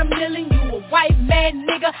your watermelon, you a white man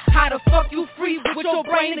nigga. How the fuck you free with your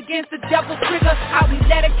brain against the devil's trigger? How we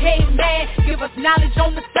let a caveman give us knowledge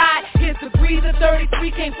on the side. His degrees of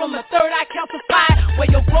 33 came from a third eye calcified.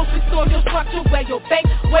 Where your grocery store, your structure, where your bank,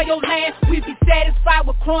 where your land. We be satisfied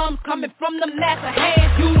with crumbs coming from the master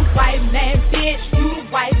hand. You the white man bitch, you the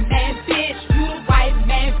white man bitch, you the white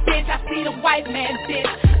man bitch. I see the white man bitch.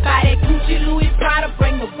 Buy that Gucci, Louis, Prada,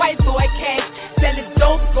 bring the white boy cash. Selling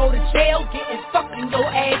dope, go to jail, getting fucked in your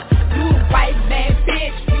ass. You the white man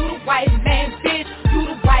bitch, you the white man bitch, you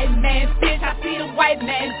the white man bitch. I see the white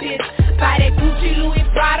man bitch. Buy that Gucci, Louis,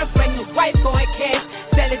 Prada, bring the white boy cash.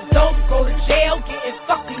 Selling dope, go to jail, getting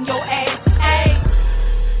fucked in your ass. Ay.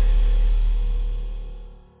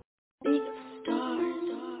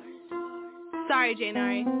 Sorry,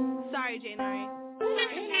 Janari. Sorry, Janari.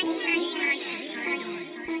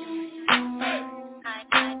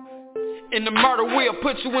 In the murder we'll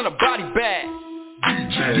put you in a body bag.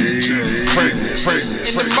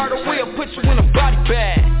 In the murder we'll put you in a body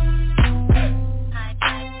bag.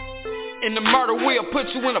 In the murder we'll put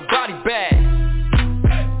you in a body bag.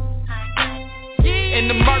 In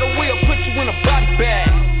the murder we'll put you in a body bag.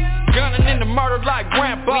 Gunning in the murder like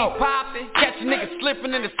Rambo. Catch a nigga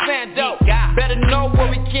slipping in the sando. Better know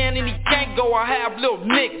where he can and he can't go. I have little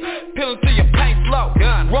niggas peeling through your paint flow.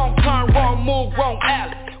 Wrong turn, wrong move, wrong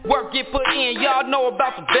alley. Work get put in, y'all know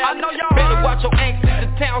about the valley. Better watch your anks in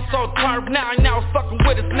the town, so turn. Now fucking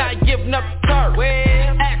with us, now you giving up the turf.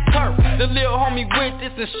 Act turf, the little homie with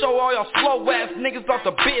this and show all y'all slow ass niggas off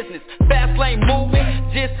the business. Fast lane moving,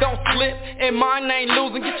 just don't slip. And mine ain't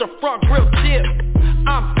losing, get your front grill chip.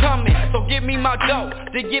 I'm coming, so give me my dough.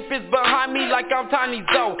 The gift is behind me like I'm Tiny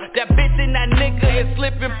Zoe. That bitch and that nigga is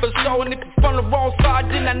slipping for show. And if you from the wrong side,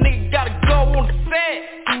 then that nigga gotta go on the set.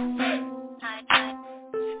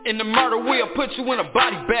 In the murder we'll put you in a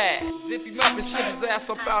body bag. If you up and shit his ass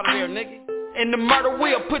up out of there, nigga. In the murder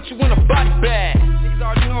we'll put you in a body bag. Niggas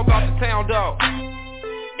already know about the town, dog.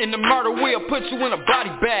 In the murder we'll put you in a body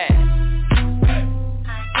bag.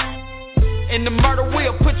 In the murder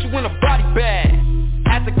we'll put you in a body bag.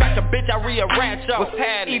 Had to crack a bitch, I rearrange yo. What's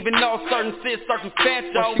happening? Even though certain shit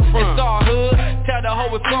circumstantial. It's all hood, tell the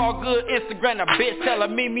hoe it's all good. Instagram a bitch, tell her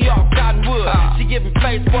meet me off Cottonwood. She giving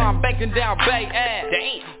face while I'm banking down Bay ass.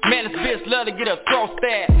 Damn. Man, this bitch love to get her throat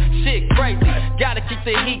stabbed. Shit crazy, gotta keep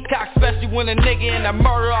the heat cocked, especially when a nigga in a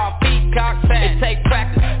murder off peacock. It take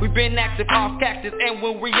practice, we been active off cactus, and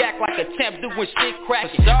we'll react like a champ doing shit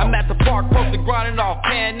cracking. I'm at the park, posted grinding off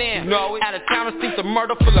Pan Am. Out of town, it seems a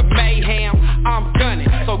murder full of mayhem. I'm gunning,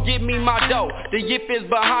 so give me my dough. The yip is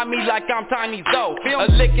behind me like I'm Tiny Zoe.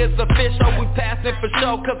 A lick is official, we passing for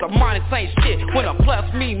show, cause a minus ain't shit when a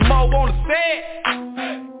plus me mo on the set.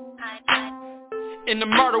 In the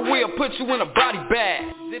murder we'll put you in a body bag.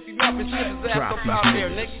 If you up and shit his ass up out there,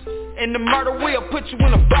 nigga. In the murder we'll put you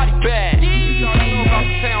in a body bag. You already know about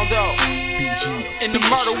the town, dog. In the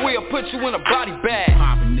murder we'll put you in a body bag.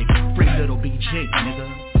 Poppin' nigga, free little BJ,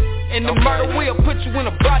 nigga. In the murder we'll put you in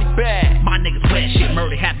a body bag. My niggas wet shit,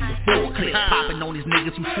 murder happened before clip. Popping on these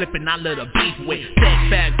niggas who slipping, I let a beef with. Sex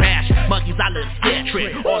bag bash, monkeys, I let a scare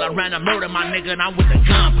trip. All around I murder my nigga and I'm with the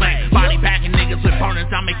gunplay. Body bagging niggas with burners,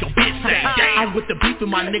 I make your bitch sad. I'm with the beef with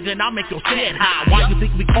my nigga and I make your head high. Why you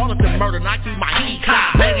think we call it the murder and I keep my heat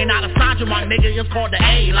high? Banging out a Sandra, my nigga, it's called the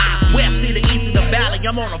A-line. West to the east of the valley,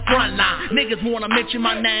 I'm on the front line. Niggas wanna mention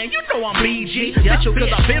my name, you know I'm BG. Bitch, cause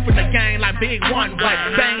I've been from the game like Big One Way.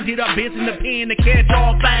 Banged it up, bitch in the pen to catch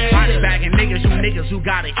all things. Body bagging niggas, you niggas who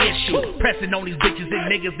got an issue. Pressing on these bitches and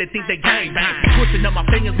niggas that think they gang bang. Twisting up my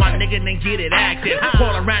fingers, my nigga, acting and get it acting.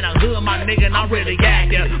 All around the hood, my nigga, and I'm really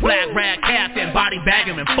acting. Black rag captain, body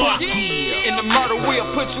bagging and fuck yeah. In the murder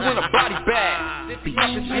wheel, put you in a body bag.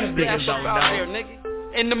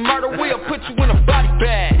 In the murder wheel, put you in a body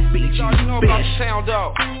bag. You already know about the sound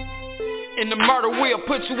though. In the murder wheel,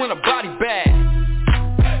 put you in a body bag.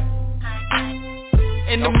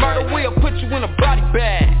 In the murder wheel, put you in a body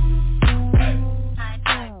bag.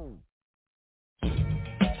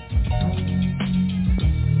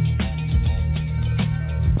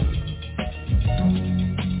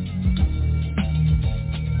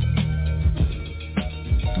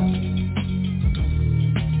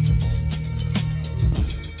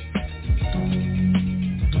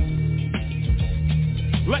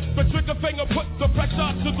 Let the trigger finger put the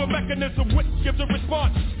pressure to the mechanism which gives a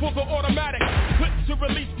response for the automatic. Click to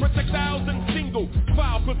release projectiles and single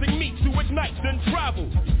file causing me to ignite then travel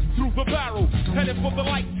through the barrel, headed for the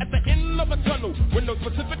light at the end of a tunnel. With no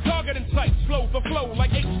specific target in sight, slow the flow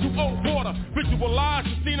like H2O water. Visualize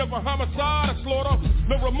the scene of a homicide, a slaughter.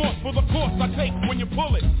 No remorse for the course I take when you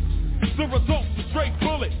pull it. The result's a straight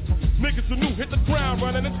bullet. Niggas who knew hit the ground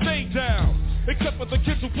running and stayed down. Except for the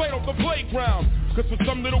kids who played on the playground. Cause for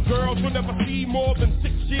some little girls who'll never see more than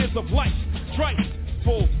 6 years of life.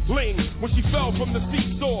 Trifling when she fell from the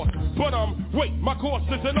seesaw. But wait, my course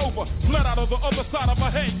isn't over. Fled out of the other side of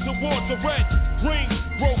her head towards the red Green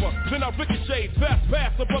Rover. Then I ricocheted, fast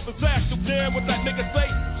past the brother's ass. You damn what that nigga say?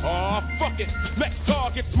 Aw, fuck it. Next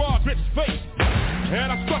target's Margaret's face.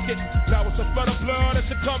 And I struck it. Now it's a flood of blood as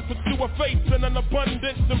it comes to her face. And an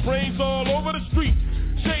abundance and brains all over the street.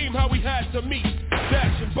 Shame how we had to meet.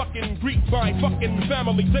 Dash and buck and greet my fucking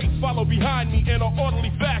family. They follow behind me in an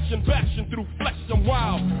orderly fashion. Bashing through flesh and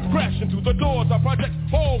wild. Crashing through the doors. I project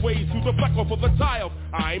always through the back of the tile.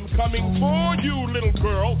 I'm coming for you, little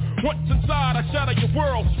girl. Once inside, I shatter your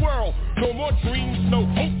world. Swirl. No more dreams, no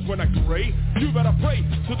hope when I pray. You better pray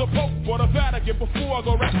to the Pope or the Vatican before I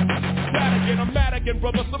go rap. Vatican, I'm mad again,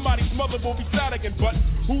 brother. Somebody's mother will be sad again. But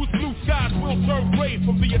whose blue skies will turn gray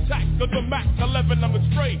from the attack of the Mac 11? I'm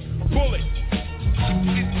a stray bullet.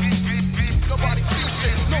 Nobody sees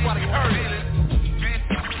it, nobody heard it.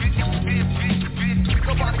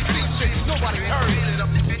 Nobody sees it, nobody heard it.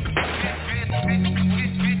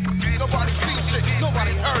 Nobody sees it,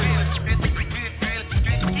 nobody heard it.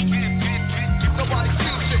 Nobody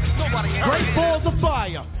sees it, nobody heard it. Great balls of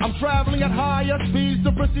fire. I'm traveling at higher speeds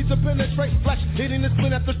to proceed to penetrate flesh, hitting the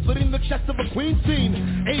spin after splitting the chest of a queen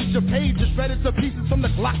scene. Age of pages, shredded to pieces from the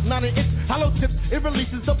Glock 9 and its hollow tips. It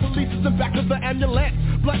releases the polices in back of the amulet.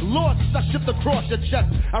 Blood lords, I shift across your chest.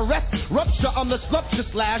 Arrest, rupture, I'm the slumptious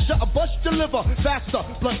slasher. A bust your liver, faster.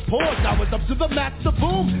 Blood pours, now it's up to the master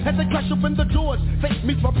boom. As they crash open the doors, fate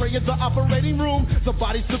meets my prey in the operating room. The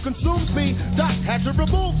body still consumes me. Doc had to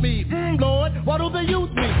remove me. Lord, why do they use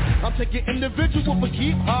me? I'm taking individual for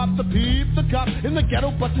keep hop the peep, the cop in the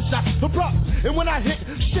ghetto busting shots for props. And when I hit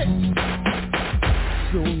shit,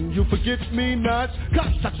 soon you forget me not.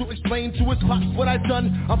 Cops try to explain to his pops what I've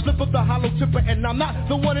done. I'm flip of the hollow tipper and I'm not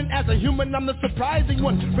the one. And as a human I'm the surprising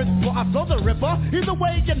one. Principal, I flow the river. Either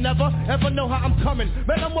way you never ever know how I'm coming.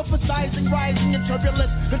 Metamorphosizing, rising in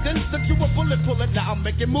turbulence. Condensed into a bullet. Now I'm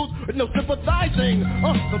making moves with no sympathizing.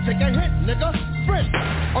 So take a hit, nigga. Sprint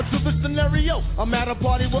onto the scenario. I'm at a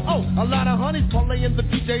party with a lot of honeys playing, the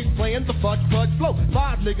DJs playing the fudge flow.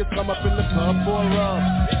 5 niggas come up in the club for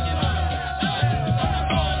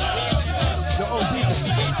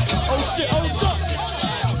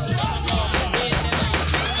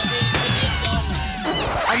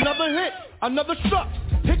another hit, another struck.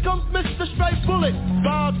 Here comes Mr. Straight Bullet.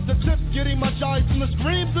 Dodge the tip, getting my joy from the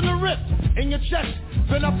screams and the rip in your chest.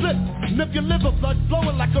 Then I flip, nip your liver, blood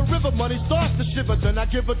flowing like a river. Money starts to shiver, then I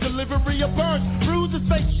give a delivery of burns. Bruises,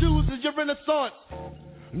 fake shoes is your renaissance.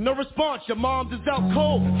 No response, your mom's is out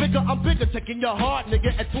cold. Figure I'm bigger, taking your heart,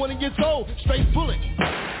 nigga, at 20 years old. Straight Bullet.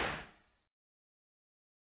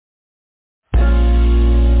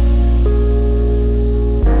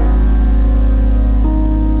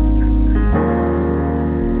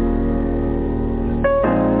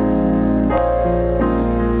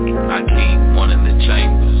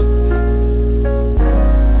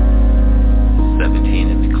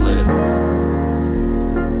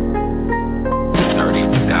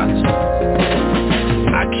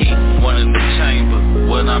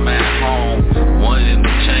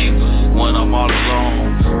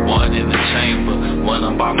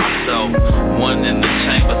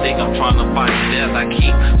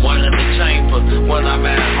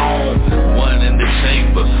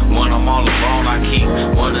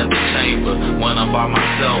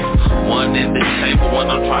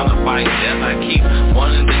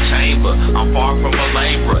 I'm far from a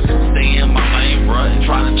lame bruh.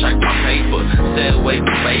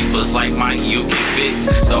 papers like my you get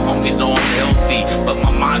fixed. The homies know I'm healthy, but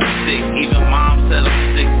my mind is sick. Even mom said I'm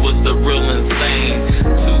sick with the real insane.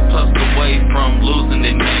 2 puffs away from losing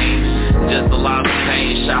their name. Just a lot of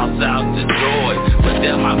pain, shouts out to Joy. But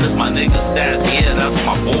damn, I miss my nigga Stats, yeah, that's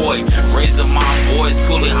my boy. Raising my voice,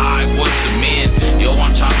 cooling high voice to men. Yo,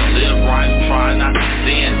 I'm trying to live right, trying not to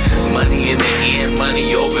sin. Money in the end,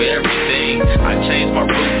 money over everything. I changed my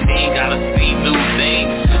routine, gotta see new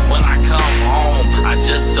things. When I come home, I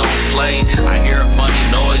just don't play. I hear a funny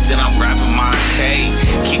noise, then I'm grabbing my K.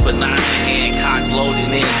 Keep a 9 in hand, cock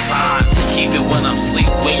loaded inside. Keep it when I'm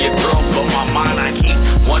asleep, when your girl blow my mind. I keep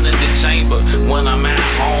one in the chamber when I'm at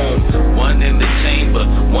home. One in the chamber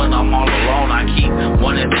when I'm all alone. I keep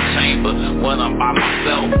one in the chamber when I'm by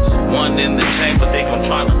myself. One in the chamber, think I'm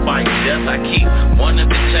trying to fight death. I keep one in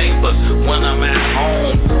the chamber when I'm at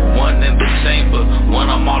home. One in the chamber when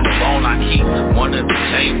I'm all alone. I keep one in the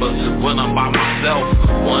chamber when I'm by myself.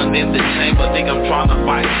 One in the chamber, think I'm trying to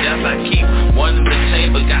fight death. I keep one in the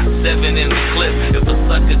chamber, got 7 in the clip. If a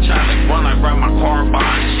sucker try to run, I grab my car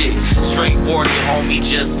behind shit. Straight 40, homie,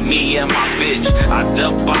 just me and my bitch. I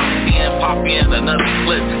dump box in, pop in another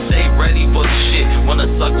clip. Stay ready for the shit when a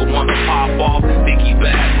sucker wanna pop off. Think he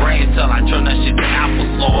bad brain till I turn that shit to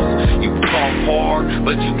applesauce. You talk hard,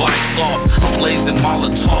 but you bite soft. I'm blazing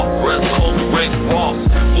Molotov, Red Cold, Red Ross.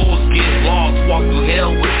 Fools get lost, walk through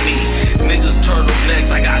hell with me. Niggas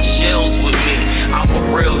turtlenecks, I got shells with me. I'm a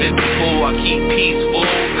real hippie fool, I keep peaceful.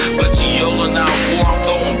 But you yelling out war, I'm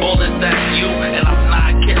throwing bullets at you. And I'm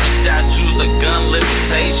not carrying statues or gun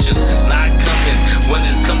limitations. Not coming when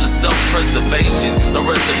it comes to self-preservation. No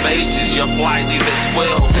reservations, your flight leave at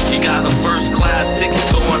 12. You got a first class ticket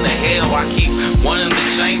going to hell. I keep one in the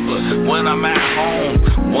chamber when I'm at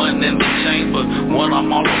home. One in the chamber when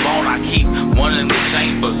I'm all alone. I keep one in the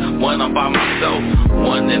chamber when I'm by myself.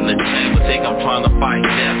 One in the chamber, think I'm trying to fight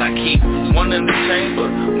death. I keep one in the chamber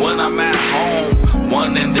when I'm at home.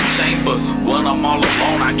 One in the chamber when I'm all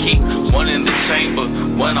alone. I keep one in the chamber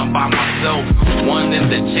when I'm by myself. One in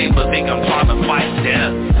the chamber, think I'm trying to fight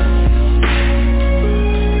death.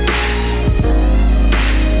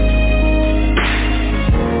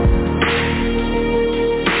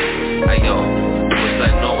 Hey yo, what's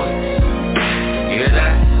that noise? You hear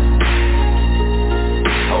that?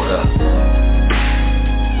 Hold up.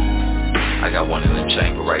 I got one in the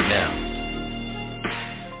chamber right now.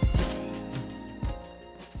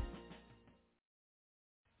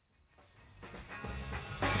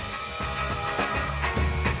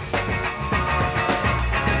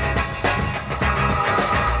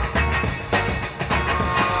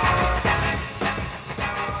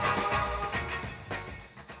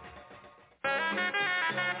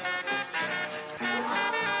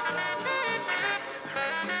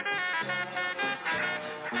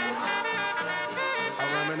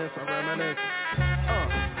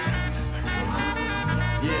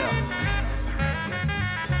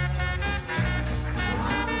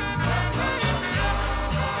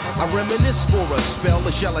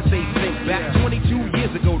 Shall I say think back 22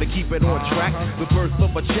 years ago to keep it on track. The birth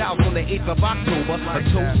of a child on the 8th of October. A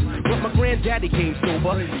toast, but my granddaddy came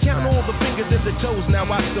sober. Count all the fingers and the toes. Now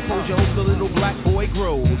I suppose you hope the little black boy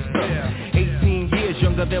grows. 18 years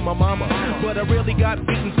younger than my mama, but I really got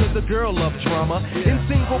beaten cause the girl loved drama. In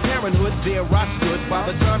single parenthood there I stood. By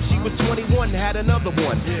the time she was 21 had another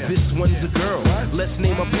one. This one's a girl, let's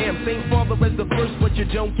name her Pam. Same father as the first but you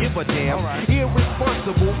don't give a damn.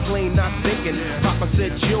 Irresponsible, plain not thinking. Papa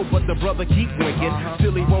said chill but the brother keep winking.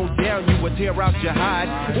 Till he rolled down you would tear out your hide.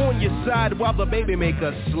 On your side while the baby make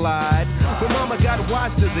a slide. But mama got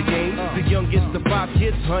wise to the game. The youngest of 5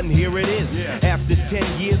 kids, hun, here it is. After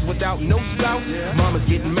 10 years without no spouse, mama's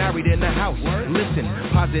getting married in the house. Listen,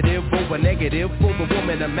 positive over negative for the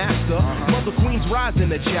woman a master. Mother Queen's rise in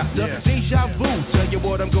the chapter. Deja vu, tell you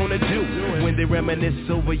what I'm gonna do when they reminisce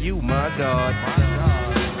over you, my God.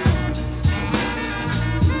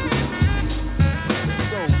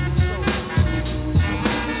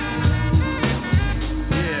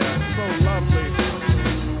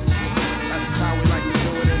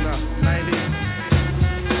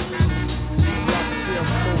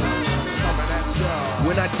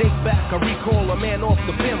 I recall a man off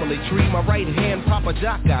the family tree. My right hand, Papa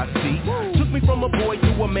Doc, I see. Took me from a boy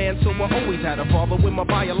to a man, so I always had a father. When my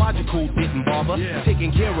biological didn't bother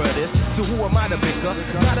taking care of this. So who am I to bicker?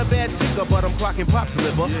 Not a bad ticker, but I'm clocking Pop's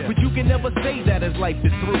liver. But you can never say that as life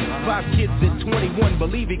is through. 5 kids at 21,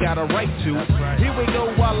 believe he got a right to. Here we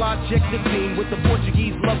go while I check the team with the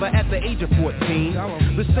Portuguese lover at the age of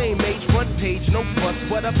 14. The same age, front page, no fuss,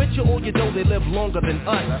 but I bet you all you know they live longer than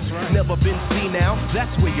us. Never been seen now.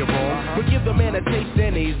 that's where you're wrong. But give the man a taste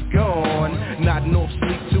and he's gone. Nodding off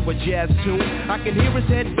sleep to a jazz tune. I can hear his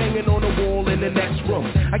head banging on the wall in the next room.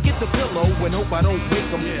 I get the pillow and hope I don't wake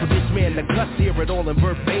him. But this man, the guts, hear it all in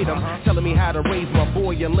verbatim. Telling me how to raise my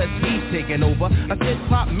boy unless he's taking over. I said,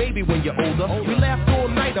 Pop, maybe when you're older. We laughed all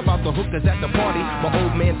night about the hookers at the party. My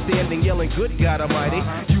old man standing yelling, good God almighty.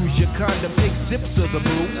 Use your condom, take sips of the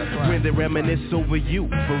brew. When they reminisce over you,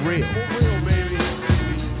 for real. For real, baby.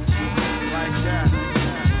 Like that.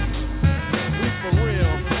 We for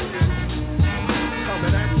real.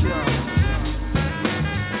 Coming at ya.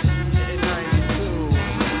 In 92.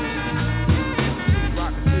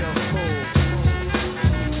 Rock and feel cool.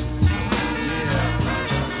 Yeah.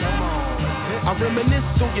 Come on. I reminisce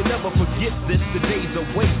so you never forget this. The days are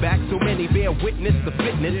way back, so many bear witness the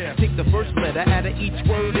fitness. Take the first letter out of each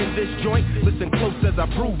word in this joint. Listen close as I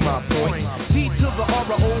prove my point. P to the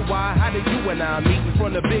R-O-Y, how did you and I meet in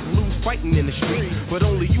front of Big Lou's fighting in the street? But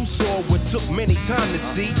only you saw what took many time to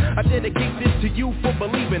see. I dedicate this to you for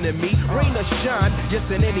believing in me. Rain or shine, yes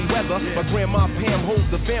in any weather. My grandma Pam holds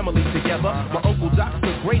the family together. My Uncle Doc's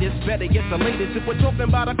the greatest, better get the latest. If we're talking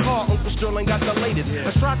about a car, Uncle Sterling got the latest.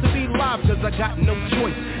 I strive to be live cause I got no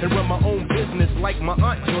choice. And run my own business like my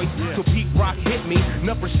Aunt Joyce. So Pete Rock hit me,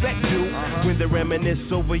 enough respect due. When they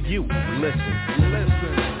reminisce over you. Listen.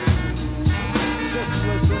 Just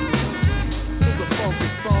listen to the funky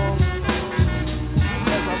song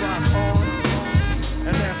as I rock on,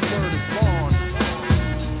 and that word is born.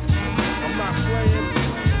 I'm not playing.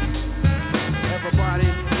 Everybody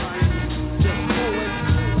just pulling.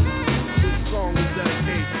 This song is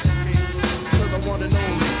dedicated to the one and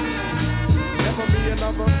only. Never be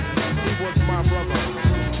another. He was my brother.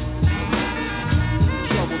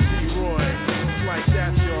 Trouble T.R.O.Y. Like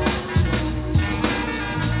that, y'all.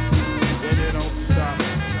 And it don't stop.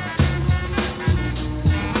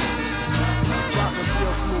 Rock and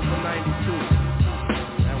feel smooth for 92.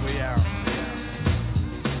 And we out.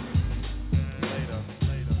 Later.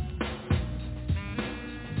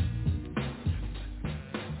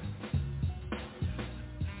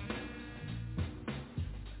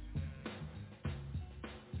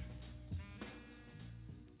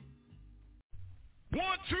 1,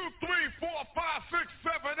 2, 3, 4, 5, 6,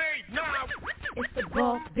 7, 8, 9. It's the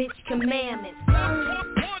boss bitch commandments. 1,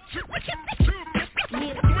 2,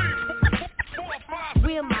 3, 4, 5.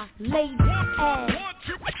 We're my lady ass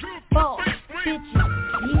boss bitches.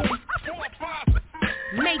 Yeah.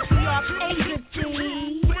 Matriarch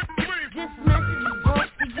agency. This message is brought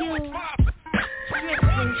to you. Strict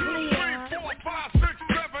and clear.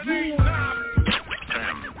 Yeah.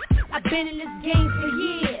 I've been in this game for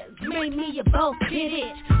years. Made me a boss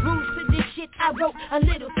bitch. Rules to this shit, I wrote a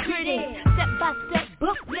little critic. Step by step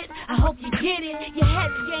booklet, I hope you get it. Your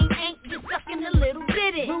head game ain't just sucking a little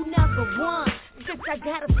bitty. Rule number 1, since I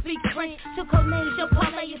gotta speak French. To Commandments Da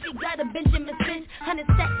Lench if you got a Benjamin Cinch. 100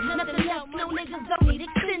 sets, nothing else, no niggas don't need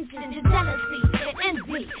extensions. Your jealousy and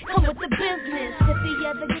envy come with the business. If the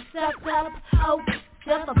other gets sucked up, oh,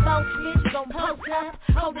 just a false bitch gon' poke up.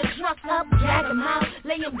 Hold the truck up, drag him out,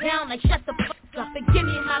 lay him down like shut the fuck up and give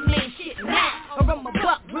me my man shit now. Or I'm a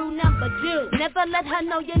buck, rule number 2. Never let her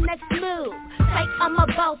know your next move. Say I'm a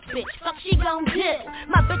boss bitch, fuck she gon' do.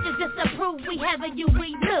 My bitches disapprove, we having you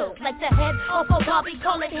remove. Like the head off a Barbie,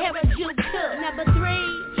 call it hair and juke too. Number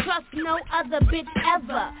 3, trust no other bitch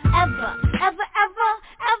ever.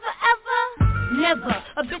 Never.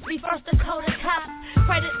 A bitch be first to call the cops.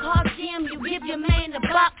 Credit card scam, you give your man the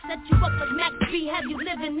box. Set you up like Max B, have you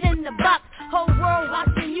living in the box. Whole world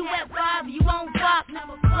watching you at 5, you on top.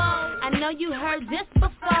 Number 4, I know you heard this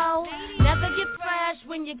before. Never get fresh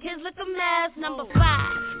when your kids look a mess. Number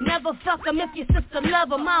 5, never fuck them if your sister love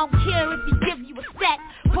them. I don't care if he give you a stack,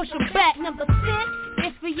 push him back. Number 6,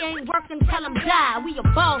 if he ain't working, tell him die. We a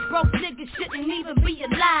boss, broke niggas shouldn't even be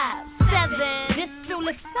alive. 7, this tool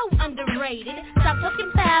is so underrated. Stop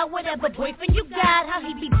talking about whatever boyfriend you got. How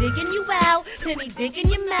he be digging you out, then he digging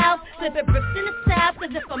your mouth. Flipping bricks in the south, cause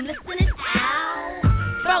if I'm listening out,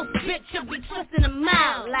 both bitch should be twisting them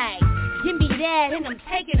out. Like, give me that and I'm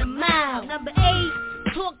taking them out. Number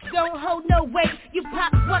 8, talk don't hold no weight. You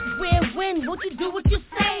pop what, where, when, what you do, what you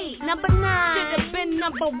say. Number 9, should've been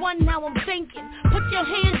number 1, now I'm thinking. Put your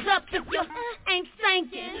hands up if your ain't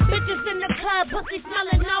sinking. Bitches in the club, pussy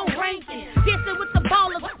smelling, no ranking. Dancing with the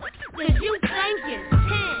ballers, is you thinking? 10,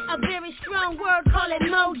 a very strong word, call it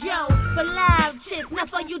mojo. For live chicks, not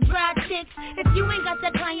for you dry chicks. If you ain't got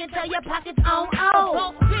that clientele, your pockets on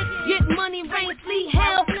oh. Get money, rain, sleep,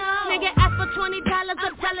 hell no. Nigga ask for $20,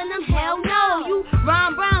 I'm telling them hell no. You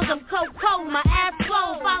Ron Browns, I'm cold, my ass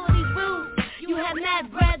cold. Follow these rules, you have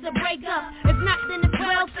mad bread to break up. If not, then it's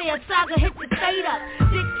welfare. say a saga hit the state up.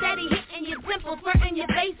 Big Ced hitting your temples, burning your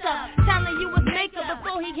face up. Telling you it's makeup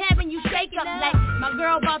before he having you shake up. Like, my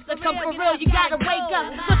girl about to come for real, you gotta wake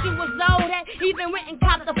up. So she was old, that even went and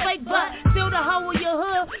copped the fake butt. Fill the hole with your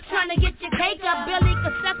hood, trying to get your cake up. Billy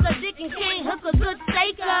could suck a dick and can't hook a good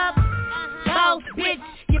steak up. Boss bitch,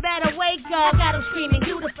 you better wake up. I got him screaming,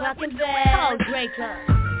 you the fucking best. Oh, break up.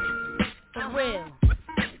 For real.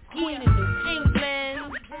 Queen of New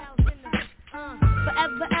England.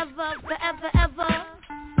 Forever, ever, forever, ever.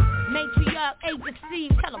 Matriarch, agency,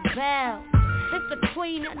 tell them bow. It's the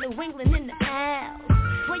queen of New England in the house.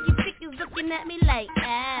 Where you chickens looking at me like,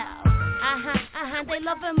 ow. They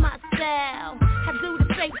loving my style. I do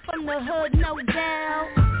the straight from the hood, no doubt.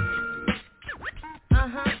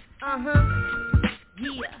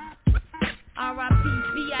 Yeah. R.I.P.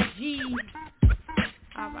 B.I.G.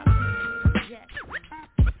 R.I.P. Yes.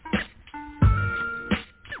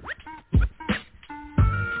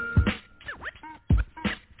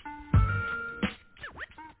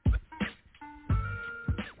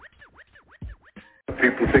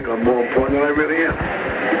 People think I'm more important than I really am.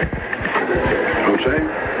 You know what I'm saying?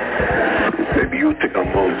 Maybe you think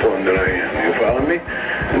I'm more important than I am. You follow me?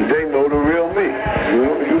 And they know the real me.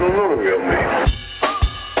 You don't know the real me.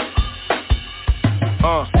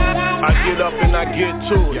 I get up and I get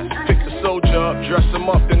to it. Pick the soldier up, dress him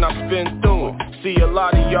up, then I spin through it. See a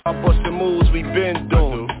lot of y'all bustin' moves we been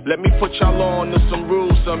doing. Let me put y'all on to some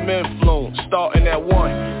rules, some influence. Starting at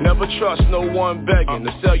 1, never trust no one begging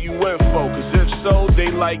to sell you info. Cause if so, they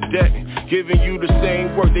like that. Giving you the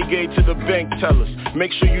same work they gave to the bank tellers.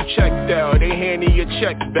 Make sure you check that or they handing your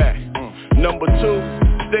check back. Number 2,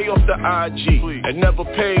 stay off the IG and never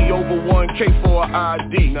pay over 1K for an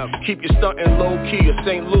ID. Keep your stuntin' low key at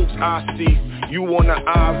St. Luke's, I see. You on the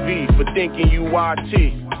IV for thinking you YT.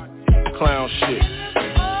 Clown shit.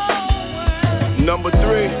 Number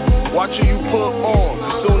 3, watch who you put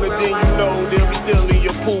on. Sooner than you know, they'll be still in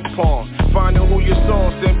your poop on. Finding who your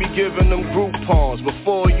sauce and be giving them Groupons.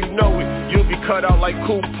 Before you know it, you'll be cut out like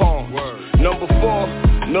coupons. Number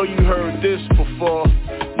 4, know you heard this before.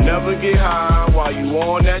 Never get high while you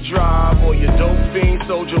on that drive, or your dope fiend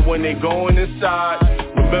soldier when they going inside.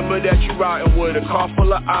 Remember that you riding with a car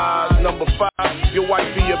full of eyes. Number 5, your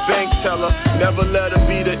wife be your bank teller. Never let her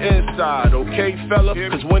be the inside, okay fella?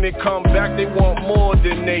 Cause when it come back they want more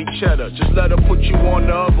than they cheddar. Just let her put you on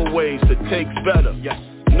the other ways that takes better.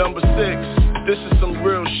 Number 6, this is some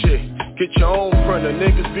real shit. Get your own printer,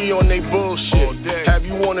 niggas be on they bullshit. Have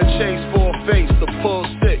you wanna chase for a face to pull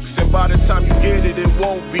 6, and by the time you get it, it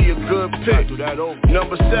won't be a good pick.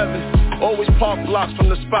 Number 7, always park blocks from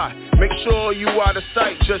the spot. Make sure you out of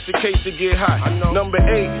sight just in case it get hot. Number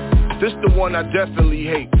 8, this the one I definitely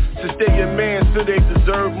hate. Since they your man, so they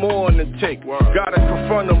deserve more than take. Gotta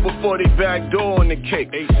confront them before they backdoor in the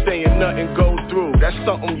cake. Saying nothing go through, that's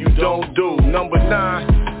something you don't do. Number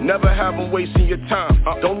 9, never have them wasting your time.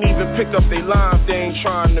 Don't even pick up they line if they ain't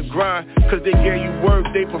trying to grind. Cause they gave you work,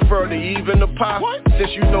 they prefer to even the pie.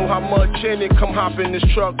 Since you know how much in it, come hop in this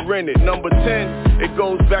truck, rent it. Number 10, it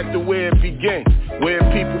goes back to where it began. Where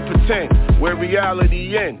people pretend, where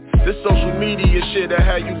reality ends. This social media shit that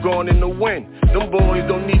had you going in the wind. Them boys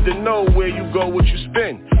don't need to know where you go, what you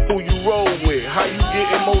spend, who you roll with, how you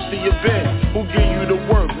getting most of your bend, who give you the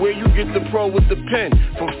work, where you get the pro with the pen.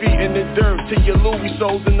 From feet in the dirt to your Louis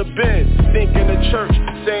soles in the bin. Thinking the church,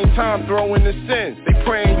 same time throwing the sins. They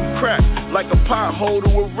praying you crack like a pothole to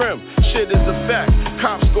a rim. Shit is a fact,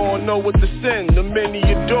 cops gon' know what to send. The men in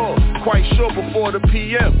your door, quite sure before the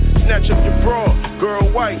PM. Snatch up your broad, girl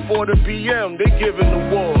white for the BM. They giving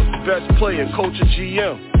the wars, best player, coach or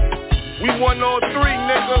GM. We won all 3,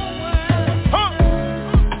 nigga.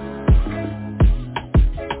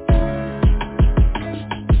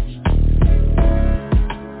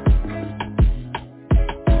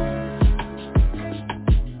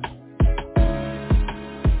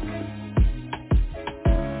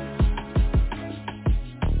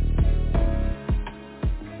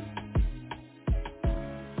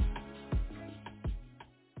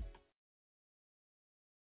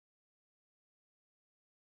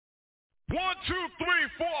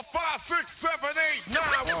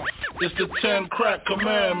 It's the 10 crack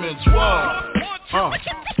commandments. Wow.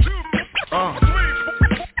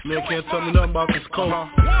 Man can't tell me nothing about this coke.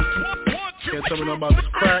 Can't tell me nothing about this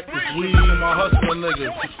crack, this weed, and my hustling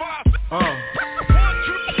niggas.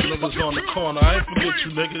 Niggas on the corner. I ain't forget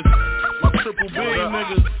you niggas. My triple B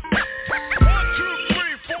niggas. 1, 2, 3,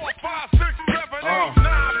 4, 5, 6, 7, 8,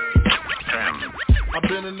 9. I've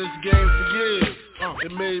been in this game for years.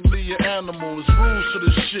 It made me an animal, it's rules to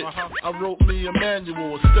this shit. I wrote me a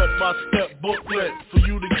manual, a step-by-step booklet for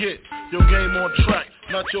you to get your game on track.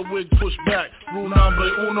 not your wig pushed back. Rule number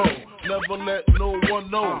uno, never let no one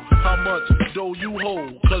know how much dough you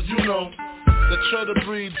hold, cause you know that try to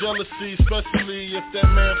breed jealousy, especially if that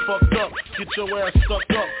man fucked up. Get your ass stuck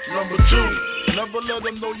up. Number 2, never let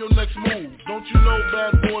them know your next move. Don't you know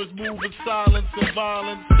bad boys move in silence and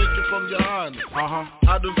violence? Take it from your highness.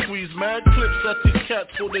 I done squeeze mad clips at these cats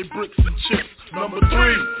for they bricks and chips. Number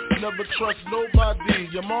 3, never trust nobody.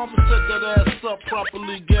 Your mama set that ass up,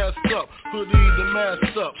 properly gassed up, hoodie the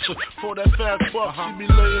masked up. For that fast buck, she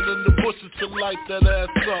be laying in the bushes to light that ass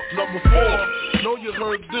up. Number 4, know you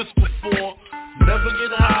heard this before. Never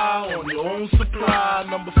get high on your own supply.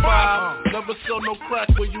 Number 5, never sell no crack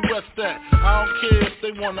where you rest at. I don't care if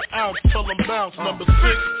they want an ounce, tell them bounce. Number 6,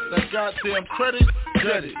 that goddamn credit,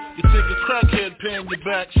 get it. You think a crackhead paying you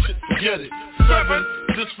back, shit, forget it. 7,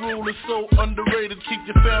 this rule is so underrated. Keep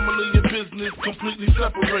your family and business completely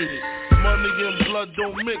separated. Money and blood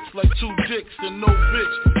don't mix like 2 dicks and no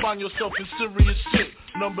bitch. Find yourself in serious shit.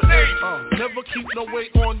 Number 8, never keep no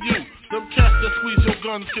weight on you. Them cats that squeeze your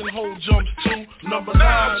guns can hold jumps too. Number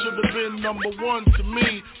 9 should have been number 1 to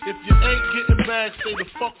me. If you ain't getting back, stay the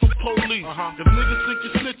fuck from police. If niggas think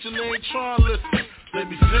you're snitching, they ain't trying to listen. They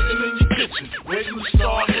be sitting in your kitchen, waiting to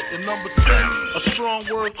start hitting. Number 10, a strong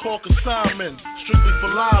word called consignment, strictly for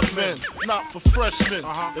live men, not for freshmen.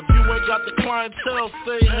 If you ain't got the clientele,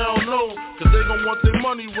 say hell no, cause they gon' want their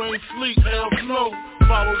money, rain, sleep, hell snow.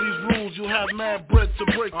 Follow these rules, you'll have mad bread to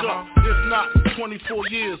break up. If not, 24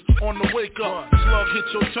 years on the wake up. Slug hit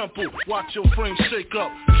your temple, watch your frame shake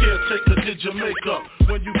up. Caretaker did your makeup.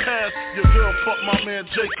 When you pass, your girl fucked my man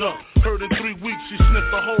Jacob. Heard in 3 weeks she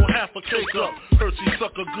sniffed a whole half a cake up. Heard she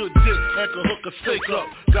suck a good dick and could hook a steak up.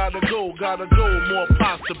 Gotta go, more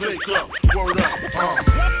pots to bake up. Word up,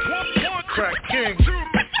 Crack King,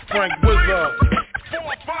 Frank Wizard.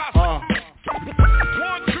 4, 5, 1,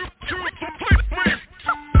 2, 2, complete me.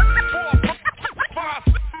 4, 5,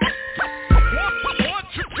 1,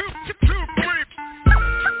 2, 2, 2, 3,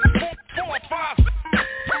 4, 5,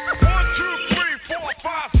 1, 2, 3, 4,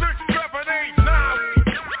 5, 6, 7, 8, 9,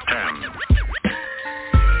 10.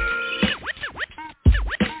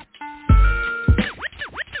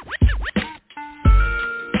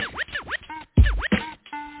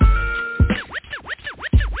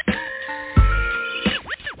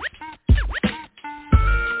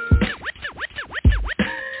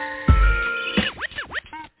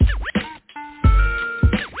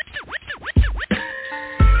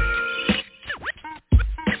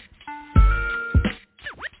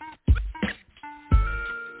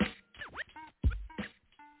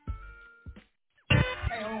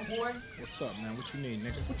 What's up, man? What you need,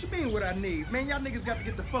 nigga? What you mean what I need? Man, y'all niggas got to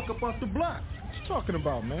get the fuck up off the block. What you talking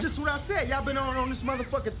about, man? Just what I said. Y'all been on this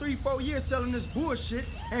motherfucker 3-4 years selling this bullshit.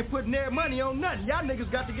 Ain't putting their money on nothing. Y'all niggas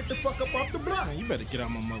got to get the fuck up off the block. Man, you better get out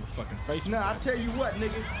my motherfucking face. Nah, I tell you what,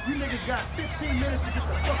 niggas. You niggas got 15 minutes to get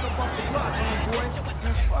the fuck up off the block, homeboy.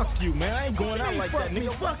 Man, fuck you, man. I ain't going out like that,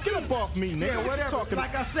 nigga. Get up off me, nigga. Yeah, whatever.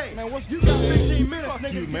 Like I say, man, you got 15 minutes, fuck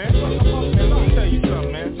nigga. You, man. Man, let me tell you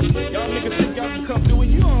something, man. Y'all niggas think y'all can come through it.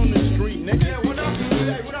 You on the street, nigga. Yeah, when I come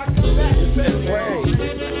back,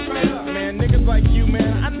 straight up, man. Niggas like you,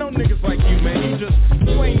 man. I know niggas like you, man.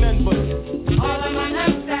 You ain't nothing but all of my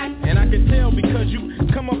nutsack. And I can tell because you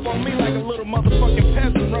come up on me like a little motherfucking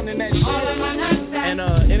peasant running that shit. All of my nutsack.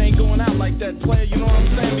 And it ain't going out like that, player. You know what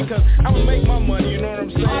I'm saying? Because I'ma make my money. You know what I'm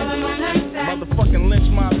saying? All of my nutsack. Motherfucking lynch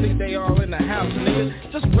mob think they all in the house, nigga.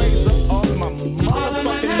 Just raise up off my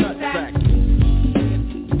motherfucking nutsack.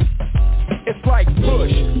 It's like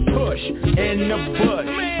push in the bush.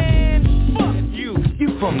 Man, fuck you.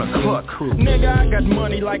 You from the Cluck crew. Nigga, I got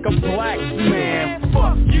money like a black man.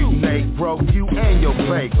 Fuck you, Negro, you and your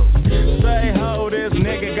bagel. Say ho, this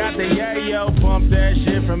nigga got the yayo. Pump that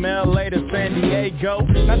shit from LA to San Diego.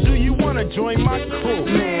 Now do you wanna join my crew?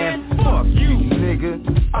 Man, fuck you, nigga.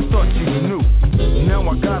 I thought you knew. Now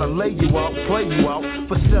I gotta lay you out, play you out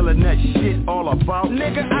for selling that shit all about.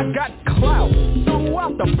 Nigga, I got clout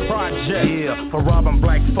throughout the project. Yeah, for robbing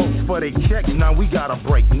black folks for they checks. Now we gotta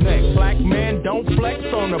break necks. Black man, don't flex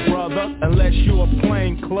on a brother unless you are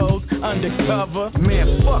plain clothes undercover.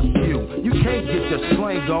 Man, fuck you. You can't get your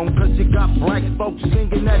slang on cause you got black folks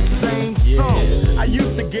singing that same song. I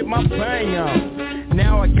used to get my bang on.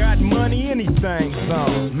 Now I got money, anything's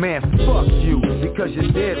on. Man, fuck you because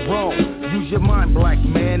you're dead wrong. Use your mind, black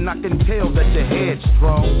man? I can tell that your head's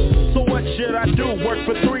strong. So what should I do? Work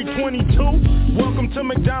for 322? Welcome to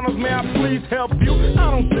McDonald's, may I please help you?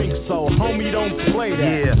 I don't think so, homie, don't play that.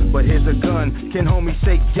 Yeah, but here's a gun, can homie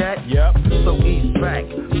say gat? Yep. So ease back,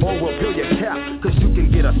 or we'll peel your cap, cause you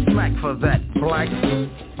can get a smack for that, black.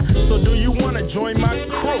 So do you wanna join my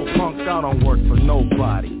crew? Punk, I don't work for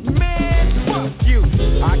nobody. Man, fuck you.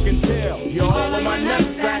 I can tell, you're all on my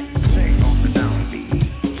nutsack.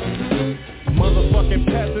 Motherfucking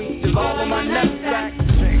peasant is all on my nutsack.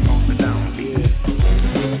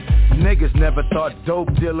 Niggas never thought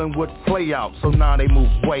dope dealing would play out, so now they move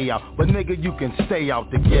way out. But nigga, you can stay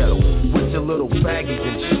out the ghetto with your little baggies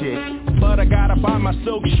and shit. But I gotta buy my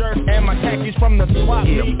silk shirt and my khakis from the swap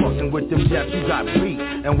meet. Yeah, fucking with them jets, you got beat.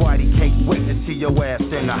 And Whitey can't wait to see your ass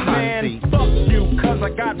in the hot seat. Man, fuck you, cause I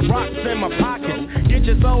got rocks in my pockets. Get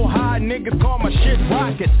you so high, niggas call my shit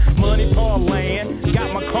rockets. Money parlayin',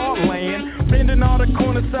 got my car layin'. Bending all the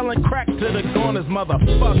corners, selling crack to the corners,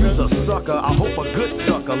 motherfucker. You's a sucker, I hope a good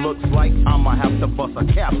sucker. Looks like I'ma have to bust a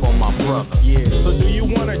cap on my brother. Yeah, so do you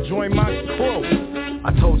wanna join my crew?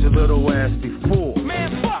 I told your little ass before.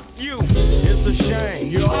 Man, fuck you. It's a shame,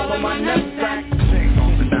 you're all on my nutsack.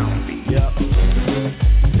 Yep.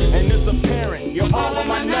 And it's apparent, you're all on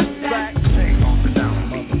my nutsack.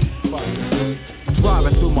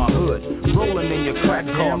 Driving through my hood, rolling in your crack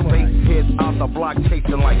car, face hits out the block,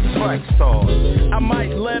 chasing like track stars. I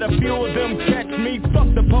might let a few of them catch me.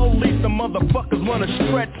 Fuck the police, the motherfuckers wanna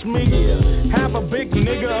stretch me. Have a big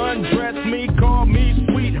nigga undress me, call me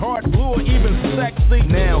sweetheart, blue or even sexy.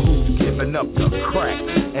 Now who's giving up the crack?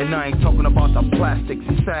 And I ain't talking about the plastic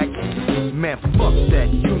sack. Man, fuck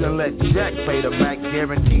that, you done let Jack pay the back,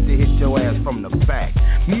 guaranteed to hit your ass from the back.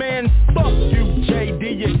 Man, fuck you, JD,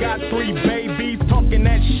 you got 3 babies. Talking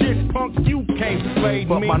that shit, punk, you can't fade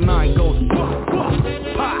but me. But my 9 goes pow,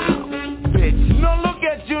 bitch. No, look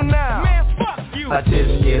at you now. Man, fuck you. I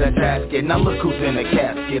just get a tasket, now look who's in the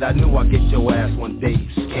casket. I knew I'd get your ass one day, you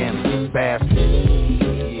scandalous bastard.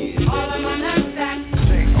 Yeah. All of my nutsack.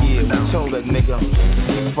 Yeah, we told that nigga,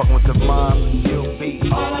 you fucking with the mob, you'll be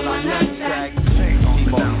all on my nutsack.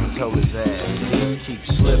 T-Bone told his ass, he keeps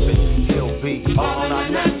slipping, he'll be all on our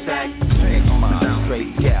nutsack. Next mile,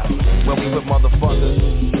 straight gap, when we with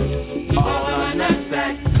motherfuckers, all on our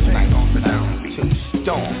nutsack. Night on the down, to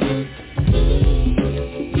storm.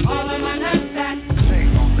 All on my nutsack.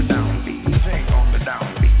 On the downbeat, on the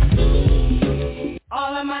downbeat.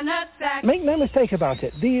 All on my nutsack. Make no mistake about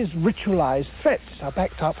it, these ritualized threats are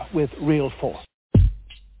backed up with real force.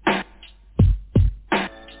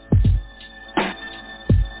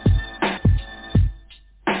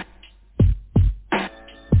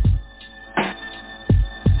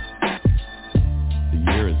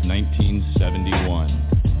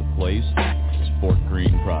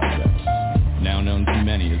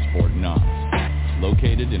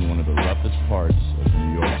 Located in one of the roughest parts of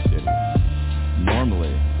New York City.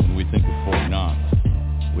 Normally, when we think of Fort Knox,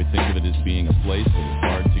 we think of it as being a place that is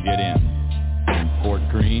hard to get in. But in Fort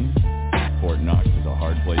Greene, Fort Knox is a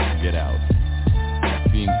hard place to get out.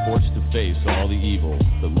 Being forced to face all the evils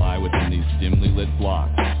that lie within these dimly lit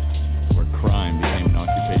blocks, where crime became an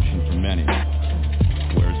occupation for many.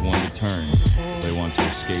 Where's one to turn if they want to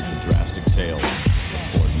escape the drastic tales of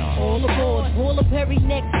Fort Knox? All aboard, Paula Perry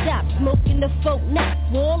next stop, smoking the folk knots,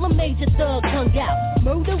 all a major thug hung out.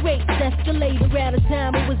 Murder rates escalate around the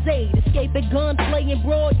time it was 8, escaping gunplay in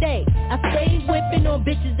broad day. I stayed whipping on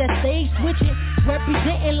bitches that stay switching,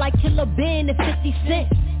 representing like Killer Ben and 50 Cent.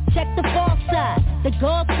 Check the far side, the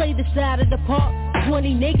guards play the side of the park.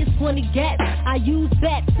 20 niggas, 20 gats. I use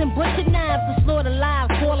bats and butcher knives to slaughter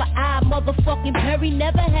lives. Paula I, motherfucking Perry,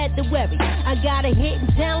 never had to worry. I got a hidden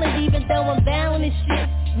talent even though I'm bowing and shit.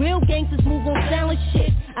 Real gangsters move on silent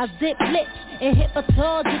shit. I zip lips and hit a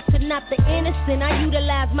target to not the innocent. I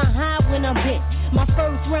utilize my high when I'm bent. My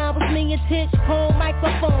first round was me and Titch, cold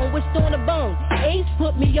microphone, wished on a bone. Ace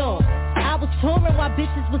put me on. I was touring while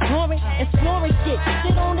bitches was touring, exploring shit.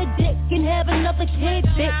 Sit on a dick and have another kid,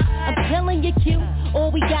 bitch. I'm telling you, Q,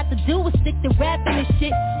 all we got to do is stick to rapping and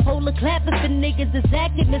shit. Hold a clapping for niggas is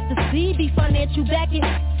acting. Mr. CB financial backing.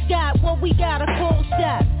 Scott, what we got, a cold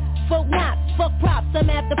shot. Folk knots, fuck props, I'm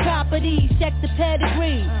after properties. Check the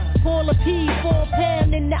pedigree. Paula P, 4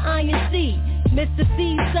 pound in the Iron Sea. Mr.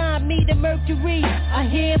 C signed me to Mercury. A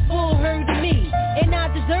handful heard of me, and I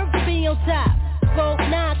deserve to be on top. Folk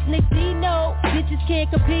knocks, niggas no, bitches can't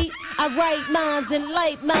compete. I write minds and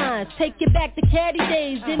light minds. Take it back to caddy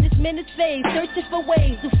days in this minute's phase. Searching for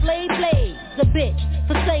ways to flay blaze. A bitch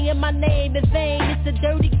for saying my name in vain. It's a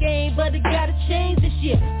dirty game, but it gotta change this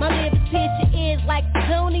year. My lyrics pierce your ears like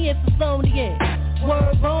Tony and Thessalonian.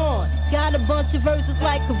 Word on, gotta bunch of verses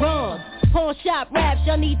like Quran. Pawn shop raps,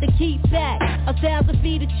 y'all need to keep that. 1,000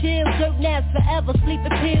 feet of chill, dirt naps forever,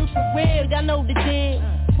 sleeping pills for real. Y'all know the deal.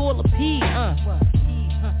 Paula P.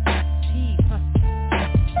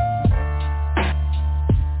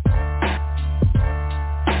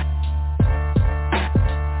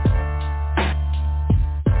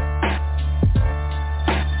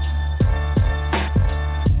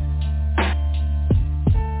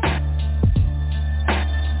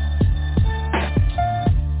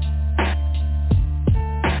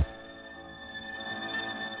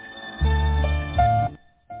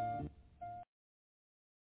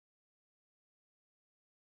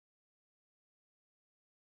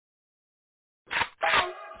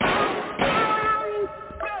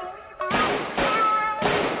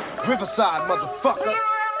 Riverside, motherfucker.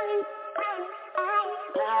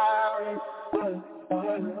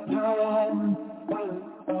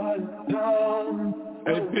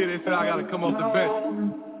 Hey, P, they said I gotta come off the bench.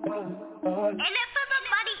 And it's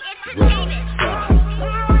everybody entertainment.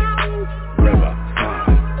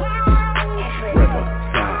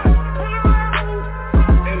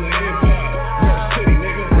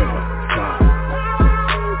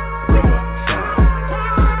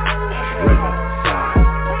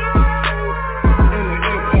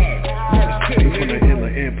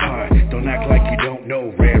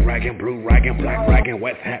 Blue ragging, black ragging,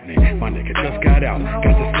 what's happening? My nigga just got out,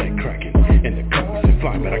 got the set cracking. In the coats and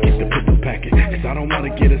fine, but I keep the pistol packing. Cause I don't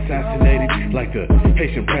wanna get assassinated like the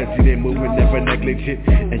Haitian president, moving never negligent.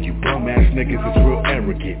 And you bum ass niggas is real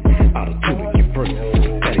arrogant. Out of tune your first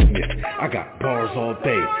patheticness. I got bars all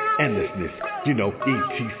day, endlessness. You know,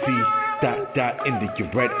 ETC, dot, into your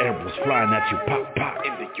red arrows flying at you, pop, pop.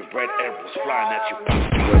 Into your red arrows flying at you,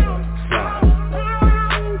 pop, pop.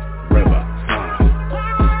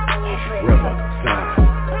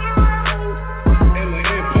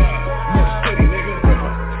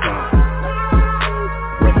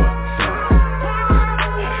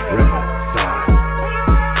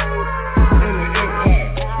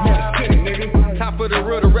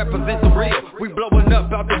 Represent the real. We blowing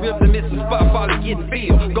up out the ribs and missing spot, finally getting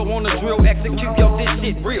feel. Go on the drill, execute, yo, this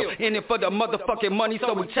shit real. In it for the motherfucking money,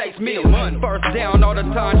 so we chase meals. First down all the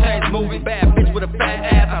time, change moving. Bad bitch with a fat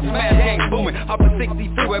ass, I smash gang booming. Off the 60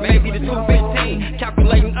 freeway, maybe the 215.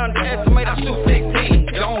 Calculating underestimate, I shoot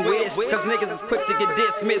 16. Don't wish, cause niggas is quick to get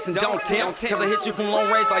dismissed. And don't tempt, cause I hit you from long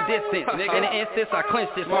range like distance. In the instance, I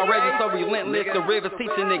clenched this. My rage is so relentless, the river's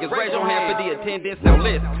teaching niggas. Raise your hand for the attendance, now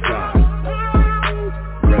listen.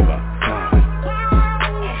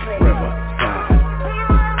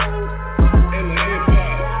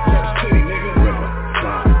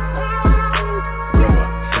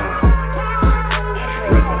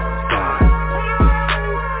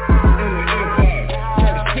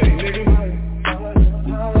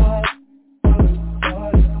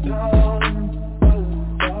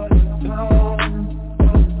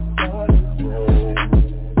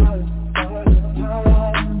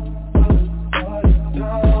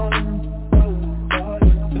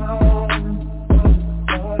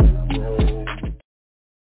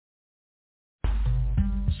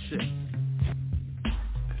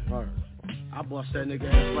 That nigga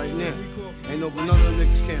ass right now. Ain't no none of them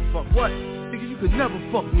niggas can't fuck. What? Nigga, you could never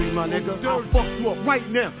fuck with me, my nigga. I'll fuck you up right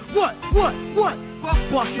now. What?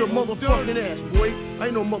 Bust your motherfucking ass, boy. I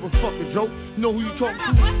ain't no motherfucking joke. You know who you talking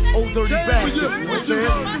to? Old dirty bastard. You know what I'm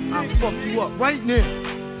saying? I'll fuck you up right now.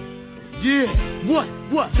 Yeah. What?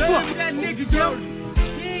 That nigga, yo.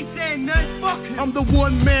 I'm the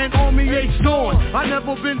one man army H-Dawn. I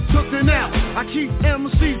never been tooken out. I keep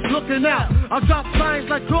MCs looking out. I drop signs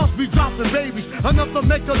like Crosby dropping babies. Enough to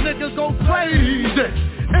make a nigga go crazy.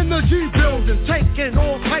 In the G building, taking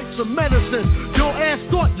all types of medicine. Your ass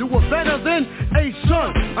thought you were better than a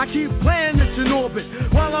son. I keep planets in orbit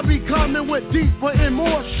while I be coming with deeper and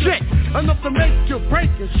more shit. Enough to make you break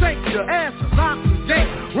and shake your ass as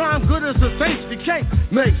oxygen. Rhyme good as a tasty cake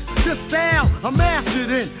makes. This style I'm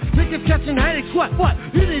mastered in. Niggas catching headaches, what?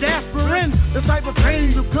 You need aspirin? The type of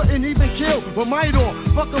pain you couldn't even kill with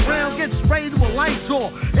Midor. Fuck around, get sprayed with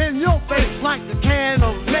Lysol in your face like a can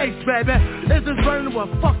of mace, baby. Is this burning with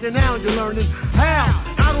fucking now you're learning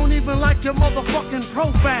how? I don't even like your motherfucking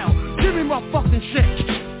profile. Give me my fucking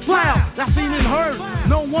shit. Wow, I seen and heard.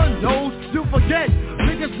 No one knows, you forget.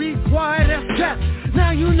 Niggas be quiet as death.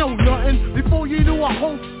 Now you know nothing before you do a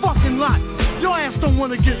whole fucking lot. Your ass don't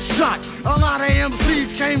wanna get shot. A lot of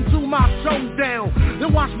MCs came to my showdown.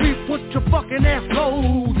 Then watch me put your fucking ass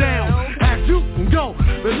low down. As you can go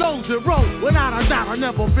below zero. Without a doubt, I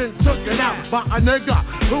never been taken out by a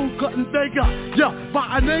nigga who couldn't figure. Yeah,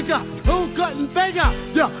 by a nigga who who couldn't figure?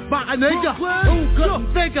 Yeah, my nigga, who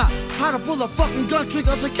couldn't figure how to pull a fucking gun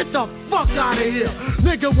trigger to get the fuck out of here?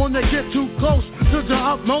 Nigga, when they get too close to the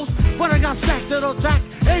utmost, but I got stacks that'll attack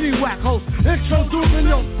any whack host. Introducing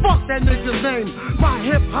your fuck that nigga's name. My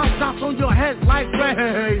hip hop stops on your head like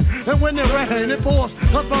rain, and when it rain, it pours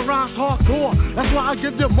up around hardcore. That's why I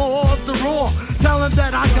give you more of the raw talent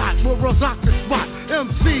that I got. Will rock the spot.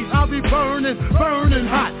 MCs, I'll be burning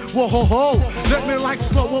hot. Whoa ho ho, let me like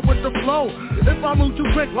slow up with the flow. If I move too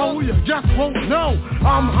quick, oh you just won't know.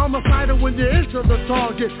 I'm homicidal when you enter the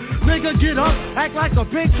target. Nigga, get up, act like a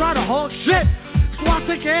pig, try to hold shit. Squad,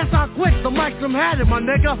 take your ass out quick, the mic them had it, my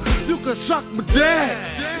nigga. You can suck my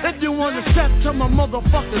dick. If you wanna step to my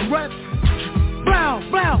motherfucking rep, blow,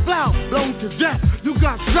 blown to death. You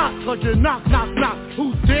got shot cause you knock.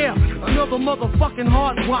 Who's there? Another motherfucking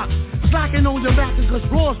hard rock. Slacking on your back cause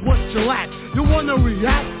raw's what you lack. You wanna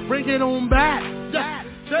react? Bring it on back.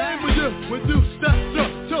 Same with you when you step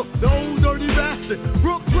to the old dirty bastard.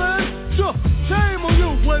 Brooklyn, shame on you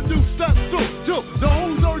when you step to the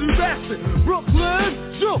old dirty bastard.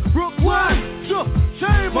 Brooklyn,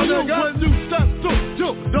 shame on you when you step to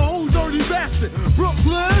the old dirty bastard.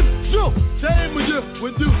 Brooklyn, shame on you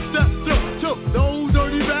when you step to the old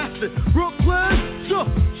dirty bastard. Brooklyn,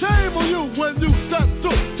 shame on you when you step to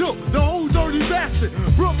the old dirty bastard.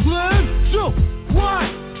 Brooklyn, what?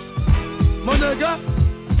 My nigga.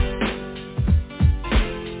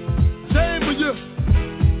 Shame with you.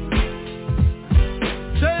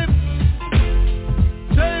 Shame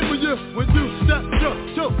with you when you step to.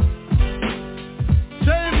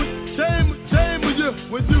 Shame with you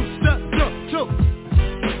when you step to.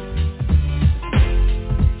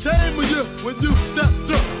 Shame with you when you step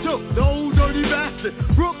to the old dirty bastard.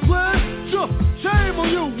 Brooklyn, shame on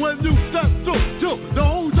you when you step to the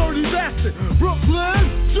old dirty bastard. Brooklyn,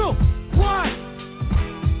 what?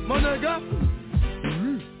 My nigga.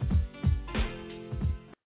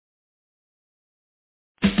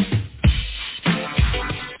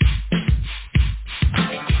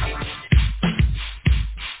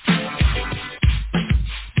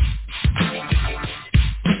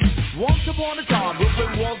 Upon a time,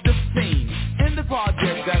 Brooklyn was the scene. In the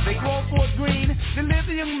project that they call Fort Greene, there lived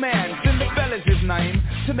a young man, Cinderfella's his name.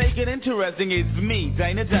 To make it interesting, it's me,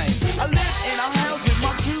 Dana Dane. I lived in a house with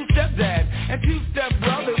my two stepdad and two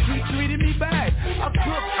stepbrothers who treated me bad. I cooked,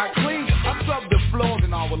 I cleaned, I scrubbed the floors,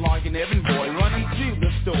 and I was like an Evan boy running to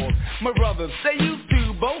the store. My brothers, they used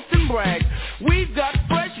to boast and brag. We've got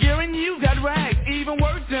fresh gear and you've got rags. Even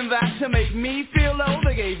worse than that, to make me feel low,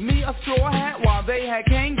 they gave me a straw hat while they had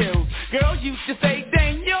kangaroos. Girls used to say,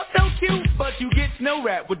 dang, you're so cute, but you get no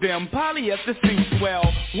rap with them polyester suits. Well,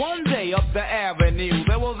 one day up the avenue,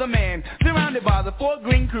 there was a man surrounded by the Fort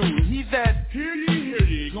Greene crew. He said, hear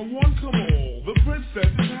ye, come one, come all. The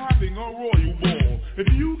princess is having a royal ball.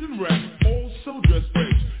 If you can rap, also dress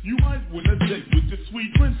fresh, you might win a date with the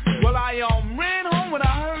sweet princess. Well, I ran home when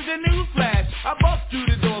I heard the news flash. I bust through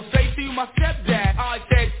the door, straight to my stepdad. I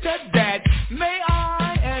said, stepdad, may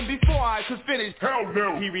I? And before I could finish, hell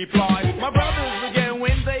no, he replied, my brothers would get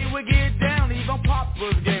when they would get down. Even Pops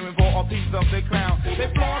was gaming for a piece of the crown.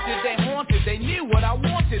 They flaunted, they haunted, they knew what I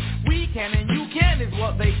wanted. We can and you can is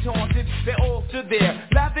what they taunted. They all stood there,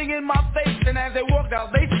 laughing in my face. And as they walked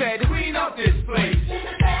out, they said, clean up this place.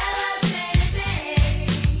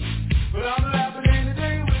 But I'm laughing in the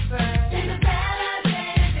day with them.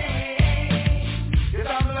 Yes,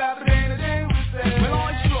 I'm laughing in the day with them. When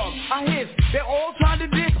I struck, I hissed. They all tried to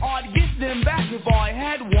diss. I'd get them back if I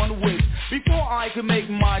had one wish. Before I could make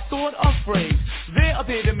my thought a phrase, there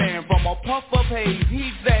appeared a man from a puff of haze.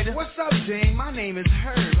 He said, what's up, Jane? My name is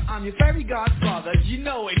Herb. I'm your fairy godfather. You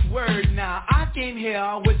know it's word. Now, I came here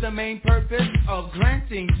with the main purpose of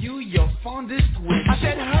granting you your fondest wish. I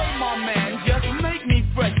said, Herb, my man, just make me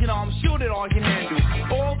fresh. You know, I'm sure that I can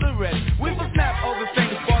handle all the rest. With a snap of the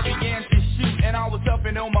fingers, I began to shoot, and I was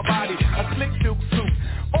upping on my body, a slick silk suit.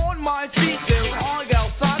 On my feet, there was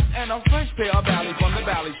argyle socks and a fresh pair of ballies from the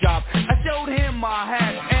valley shop. I showed him my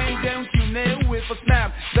hat, and don't you know, with a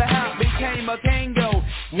snap, the hat became a tango.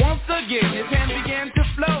 Once again, his hand began to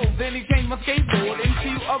flow. Then he changed my skateboard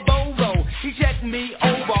into a Volvo. He checked me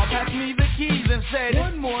over, passed me the keys, and said,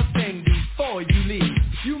 one more thing before you leave.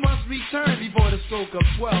 You must return before the stroke of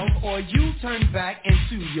 12, or you turn back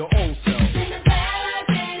into your old self.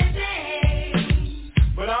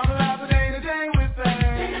 But I'm laughing day to day with them.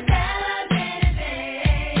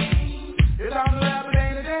 Yes, I'm laughing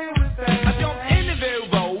day to day with them. I jumped in the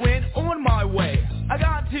Volvo, went on my way. I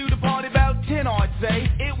got to the party about 10, I'd say.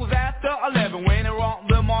 It was after 11 when I rocked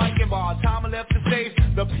the mic, and by the time I left the stage,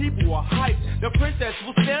 the people were hyped. The princess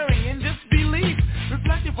was staring in disbelief.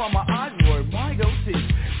 Reflecting from my eyes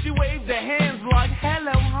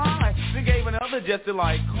hello, hi. Then gave another gesture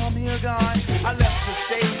like, come here, guy. I left the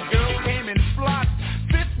stage, girl came in flocks.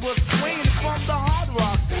 Fifth was swinging from the hard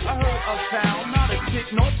rock. I heard a sound, not a tick,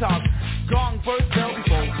 no talk. Gong first bell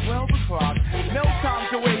before 12 o'clock. No time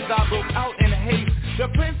to waste, I broke out in haste. The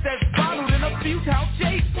princess followed in a futile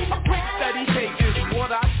chase. A quick steady pace is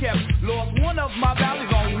what I kept. Lost one of my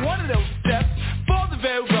valleys on one of those steps. For the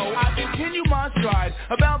Vado, I continued my stride.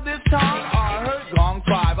 About this time, I heard gong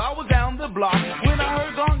 5. I was down the block when I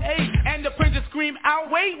heard gong 8. And the princess screamed out,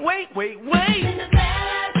 wait.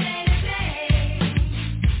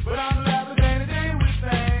 But I'm laughing day to day we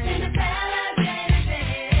sing.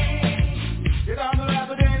 I'm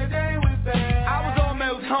laughing day to day we sing. I was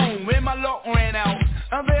almost home when my lock ran out.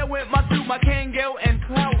 And there went my suit, my Kango and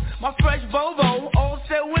clout. My fresh Volvo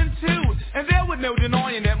also went too. And there was no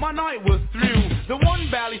denying that my night was through. The one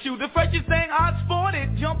valley shoe, the freshest thing I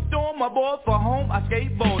sported. Jumped on my board for home, I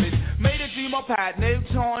skateboarded. Made a dream of pad, no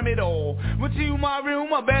time at all. Went to my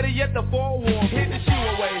room, or better yet the four walls. Hid the shoe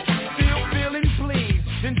away, still feeling pleased.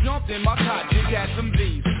 Then jumped in my cot, just had some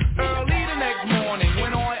Z's. Early the next morning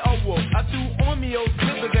when I awoke, I threw on me old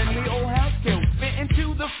slippers and me old house coat. Fit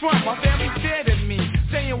into the front, my family stared at me,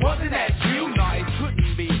 saying, wasn't that you? No, it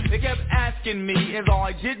couldn't be. They kept asking me as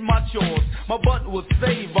I did my chores. My butt was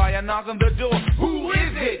saved by a knock on the door. Who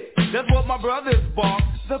is it? That's what my brothers barked.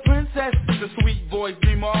 The princess, the sweet voice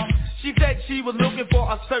remarked. She said she was looking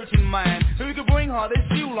for a certain man who could bring her this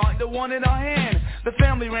shoe like the one in her hand. The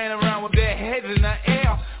family ran around with their heads in the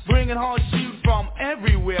air, bringing her shoes from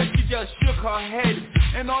everywhere. She just shook her head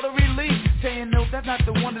in all the relief, saying, no, that's not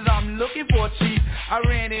the one that I'm looking for, chief. I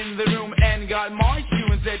ran in the room and got my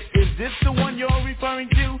shoe and said, is this the one you're referring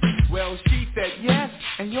to? Well, she said, yes,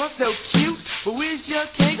 and you're so cute, but where's your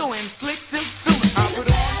Kango and slick silk suit? I put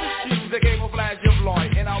on the shoes that gave a flash of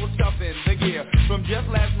light, and I was stuffing the gear from just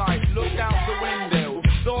last night. Looked out the window,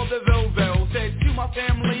 saw the Vado, said to my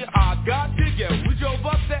family, I got to go. We drove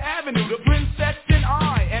up the avenue, the princess and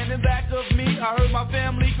I, and in back of me, I heard my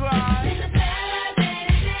family cry.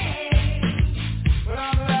 But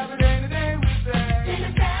I'm laughing day to day we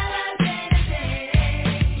sing.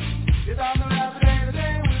 Yes, I'm laughing day to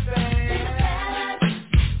day we sing.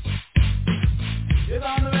 Yes,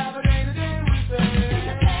 I'm laughing day to day we sing.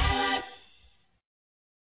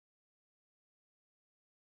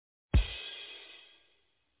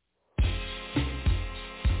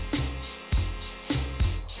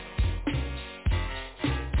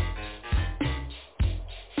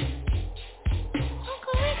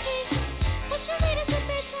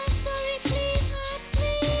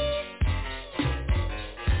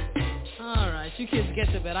 You kids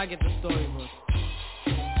get to bed, I get the storybook.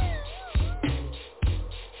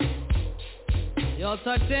 Y'all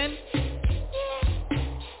tucked in?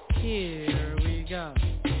 Here we go.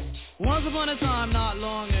 Once upon a time, not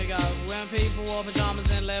long ago, when people wore pajamas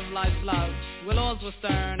and lived life slow, where laws were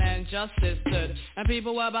stern and justice stood, and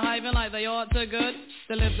people were behaving like they ought to good,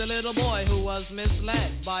 there lived a little boy who was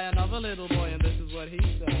misled by another little boy, and this is what he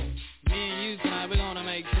said. Me and you tonight, we're gonna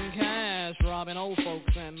make some cash, robbing old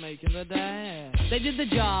folks and making the dash. They did the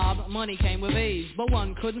job, money came with ease, but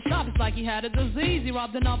one couldn't stop, it's like he had a disease. He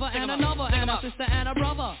robbed another and another, and a sister and a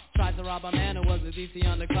brother. Tried to rob a man who was a DC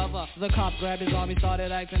undercover. The cop grabbed his arm, he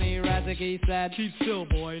started acting erratic. He said, keep still,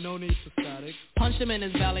 boy, no need for static. Punched him in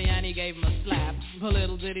his belly and he gave him a slap. But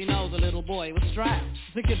little did he know the little boy was strapped.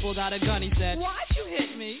 The kid pulled out a gun, he said, why'd you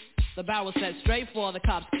hit me? The barrel was set straight for the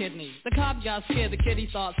cop's kidney. The cop got scared, the kid he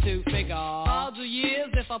thought to figure, I'll do years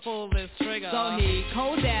if I pull this trigger. So he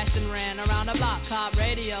cold dashed and ran around the block. Cop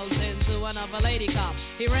radios into another lady cop.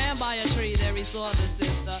 He ran by a tree, there he saw the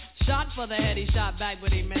sister. Shot for the head, he shot back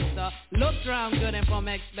but he missed her. Looked around good and from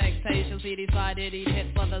expectations he decided he'd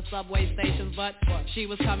hit for the subway stations. But she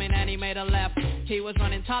was coming and he made a left. He was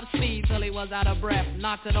running top speed till he was out of breath.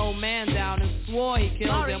 Knocked an old man down and swore he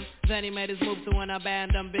killed him. Then he made his move to an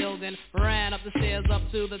abandoned building. Ran up the stairs up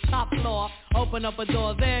to the top floor. Opened up a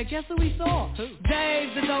door there, guess who he saw? Who?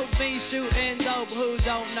 Dave the dope fiend shooting dope. Who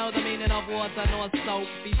don't know the meaning of water nor soap?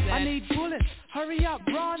 He said, I need bullets, hurry up,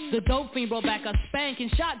 run. The dope fiend brought back a spanking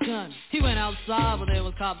shotgun. He went outside but there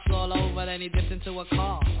was cops all over. Then he dipped into a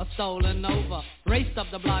car, a stolen Nova. Raced up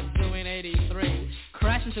the block doing 83.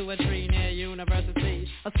 Crashed into a tree near University.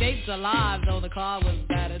 Escaped alive though the car was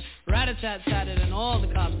battered. Rat-a-tat-tatted and all the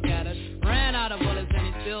cops scattered. Ran out of bullets and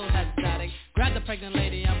he still had static. Grabbed the pregnant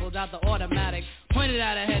lady and pulled out the automatic. Pointed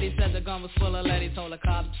at her head, he said the gun was full of lead. He told the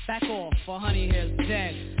cops, back off, for honey here's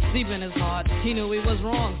dead. Deep in his heart, he knew he was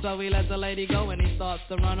wrong, so he let the lady go and he starts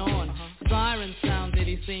to run on. Sirens sounded,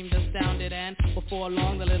 he seemed astounded, and before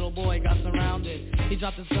long the little boy got surrounded. He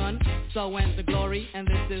dropped his gun, so went to glory, and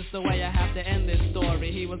this is the way I have to end this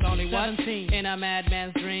story. He was only 17, in a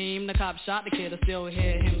madman's dream. The cop shot the kid, I still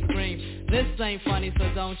hear him scream. This ain't funny,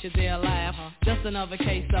 so don't you dare laugh. Just another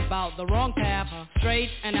case about the wrong path. Straight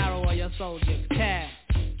and narrow are your soldiers. Cab.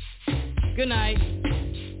 Good night.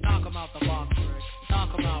 Knock 'em out the box, Rick.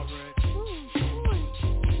 Knock 'em out, Rick.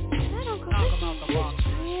 Knock 'em out the box,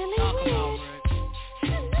 Rick. Knock 'em out, Rick.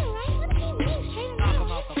 Knock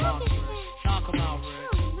 'em out the box, Rick. Knock 'em out, Rick.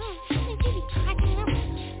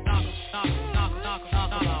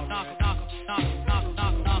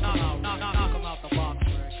 Knock 'em out the box,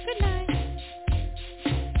 Rick. Good night.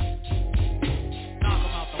 Knock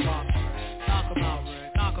 'em out the box, Rick. Knock 'em out,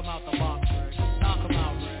 Rick. Knock 'em out the box, Rick. Knock 'em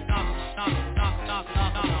out, Rick. Knock 'em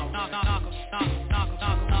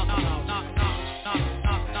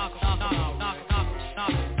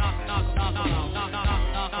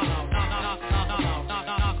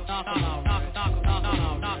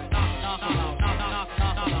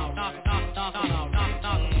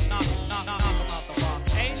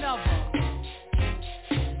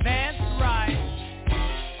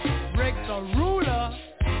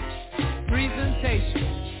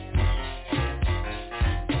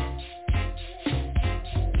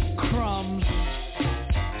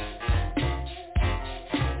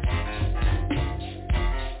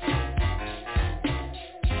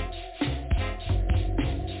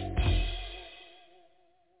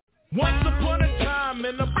Once upon a time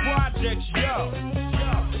in the projects, yo,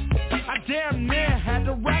 I damn near had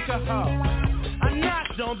to wreck a hoe. I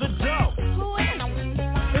knocked on the door. Who is it?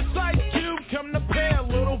 It's Ice Cube come to pay a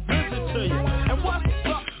little visit to you. And what's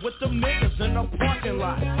up with them niggas in the parking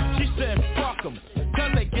lot? She said fuck them,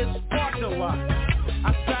 cause they get sparked a lot.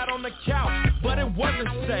 I sat on the couch, but it wasn't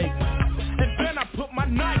safe. And then I put my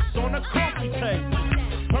nights on the coffee table.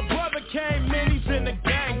 Her brother came in, he's in the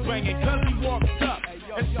gang banging, cause he walked up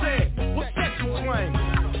and said, what's that you claim?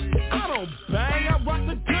 I don't bang, I rock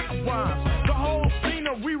the good rhymes. The whole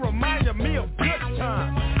scenery reminded me of good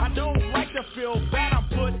times. I don't like to feel bad, I'm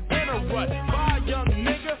put in a rut by a young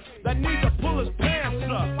nigga that needs to pull his pants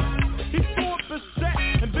up. He threw up his set,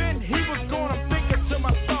 and then he was gone. I'm thinking to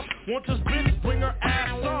myself, won't this bitch bring her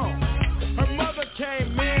ass on? Her mother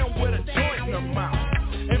came in with a joint in her mouth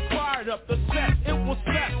and fired up the set. It was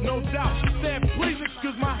set, no doubt. She said, please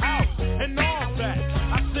excuse my house and all that.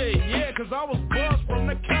 I said, yeah, cause I was buzzed from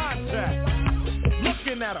the contact.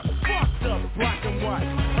 Looking at her fucked up black and white.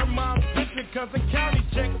 Her mom's bitching cause the county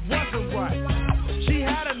check wasn't right. She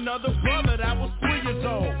had another brother that was 3 years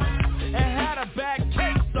old and had a bad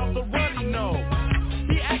case of the runny nose.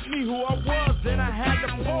 He asked me who I was and I had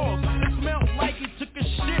to pause. It smelled like he took a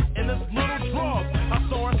shit in his little drawers. I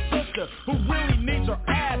saw a sister who really needs her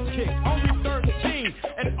ass kicked, only 13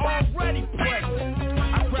 and already pregnant.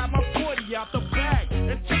 I grabbed my 40 out the bag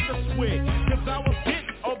and took a swig, cause I was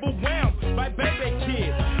getting overwhelmed by baby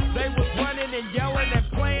kids. They was running and yelling and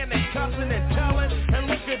playing and cussing and telling, and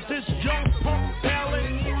look at this young punk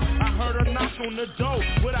telling. I heard her knock on the door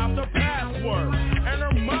without the password, and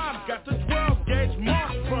her mom got the 12 gauge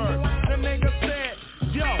Mossberg. The nigga said,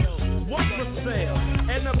 yo, what's for sale?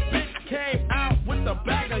 And the bitch came out with a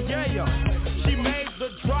bag of yayo. She made the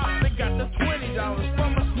drop and got the $20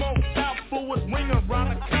 from a smoked out fool with ring around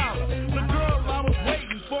the collar. The girl I was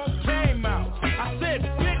waiting for came out. I said,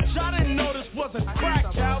 bitch, I didn't know this was a crack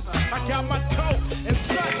house. I got my coat and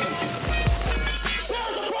such.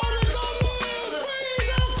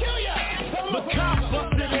 The cop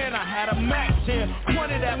busted in, I had a Mac 10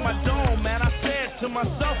 pointed at my dome, and I said to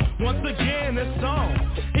myself, once again it's on.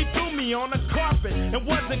 He threw me on the carpet and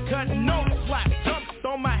wasn't cutting no slack. Jumped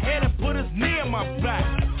on my head and put his knee on my back.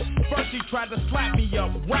 First he tried to slap me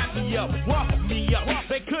up, wrap me up, rough me up.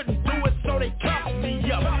 They couldn't do it, so they cuffed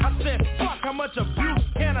me up. I said, fuck, how much abuse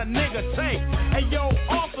can a nigga take? Hey yo,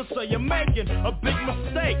 officer, you're making a big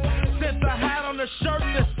mistake. Since I had on a shirt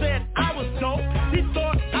that said I was dope, he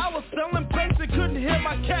thought I was selling bass and couldn't hear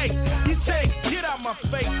my case. He said, get out my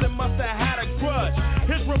face, and must have had a grudge.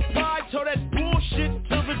 His reply told that bullshit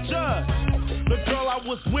to the judge. The girl I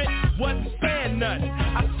was with wasn't saying nothing.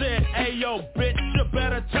 I said, hey yo, bitch, you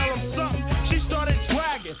better tell him something. She started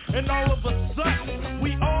dragging, and all of a sudden,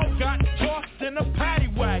 we all got tossed in a paddy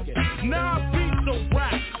wagon. Now I beat the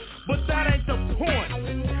rap, but that ain't the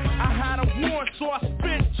point. I had a warrant, so I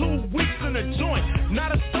spent 2 weeks in a joint. Now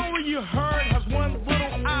the story you heard has one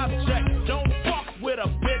little object. Don't fuck with a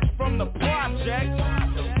bitch from the project.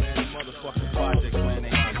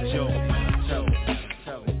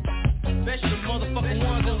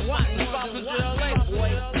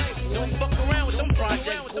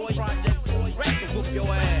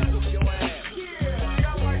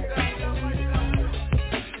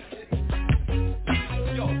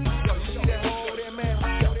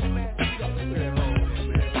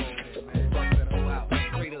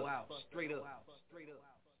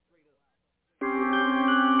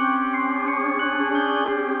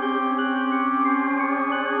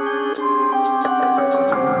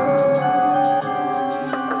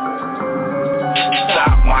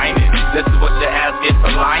 your ass get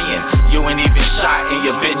for lying. You ain't even shot and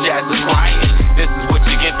your bitch ass is crying. This is what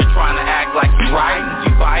you get for trying to act like you riding.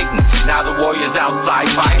 You fighting, now the warriors outside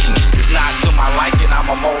fighting. It's not to my liking, I'm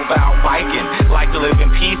a mobile Viking. Like to live in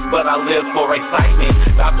peace, but I live for excitement.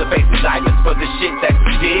 About to face indictments for the shit that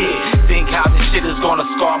you did. Think how this shit is gonna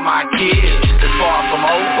scar my kids. It's far from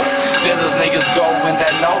over. Then those niggas go in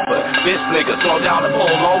that Nova. Bitch niggas slow down and pull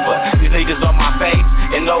over. These niggas on my face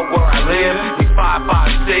and know where I live. These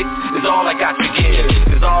 556 is all I got to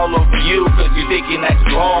give. It's all over you cause you thinking that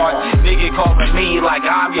you hard. Nigga calling me like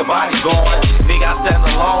I'm your bodyguard. Nigga I stand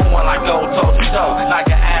alone when I go toe to toe. Knock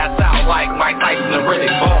your ass out like Mike Tyson and Riddick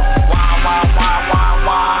Bowe. Why?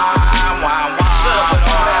 Shut up with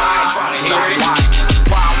all that, I ain't trying to hear it. Why?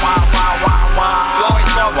 You always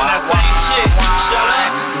talking that same shit. Shut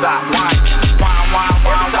up. Stop whining. Every time I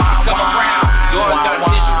come around, you always got an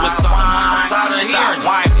issue with something. I'm tired of hearing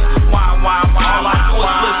whining. All I do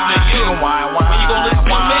is listen to you. When you gonna listen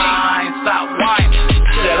to me? Stop whining.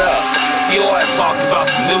 Shut up. You always talking about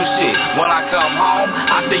some new shit. When I come home,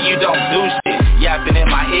 I say you don't do shit. Yapping in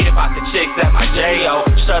my ear about the chicks at my J.O.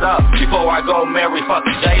 Shut up before I go marry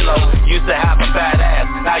fucking J-Lo. Used to have a fat ass,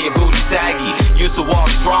 now your booty saggy. Used to walk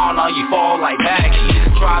strong, now you fall like Maggie.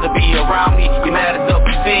 Trying to be around me, you mad as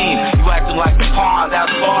self-esteem. You acting like a pawn that's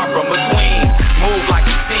far from between. Move like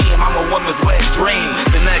a team, I'm a woman's wet dream.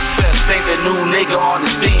 The next best thing, the new nigga on the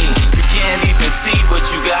scene. You can't even see what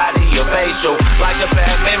you got in your facial. Like a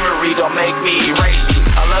bad memory, don't make me erase you.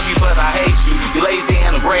 I love you but I hate you. You lazy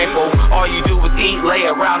and ungrateful. All you do is eat, lay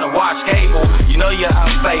around and watch cable. You know you're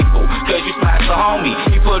unfaithful, cause you smashed a homie.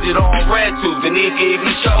 You put it on red tube, the nigga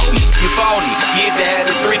even showed me. You phony, you even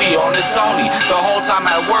had a 3D on the Sony. The whole time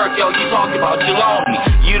at work, yo, you talking about you lonely.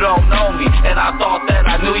 You don't know me, and I thought that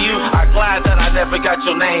I knew you. I'm glad that I never got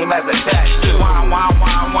your name as a tattoo. I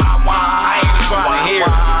ain't even trying to hear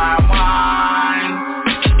it.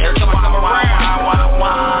 Every time I come around,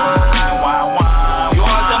 you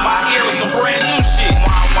all in my ear with some brand new shit.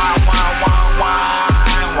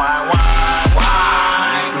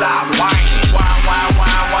 Stop whining.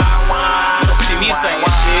 Don't see me saying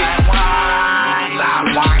shit. Stop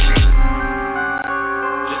whining.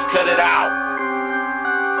 Just cut it out.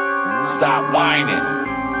 Stop whining.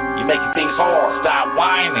 You're making things hard. Stop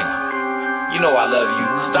whining. You know I love you.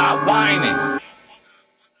 Stop whining.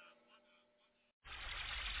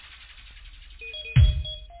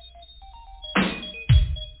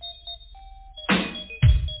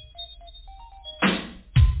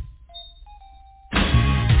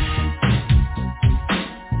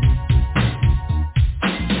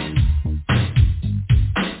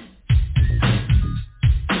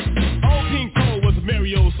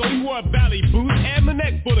 So he wore ballet boots and my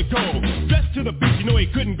neck full of gold. Dressed to the beat, you know he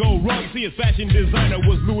couldn't go wrong. You see his fashion designer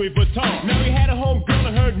was Louis Vuitton. Now he had a home girl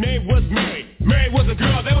and her name was Mary. Mary was a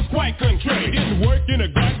girl that was quite contrary. Didn't work in a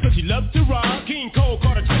garden cause she loved to rob. King Cole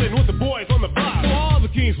caught her chillin' with the boys on the block. So all the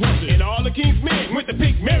king's women and all the king's men went to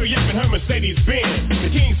pick Mary up in her Mercedes Benz. The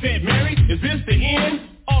king said, Mary, is this the end?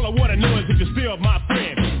 All I wanna know is if you're still my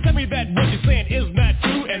friend. Tell me that what you're saying is not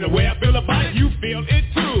true, and the way I feel about it, you feel it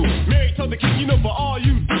too. Mary told the king, you know for all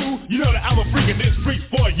you do, you know that I'm a freak and this freak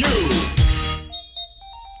for you.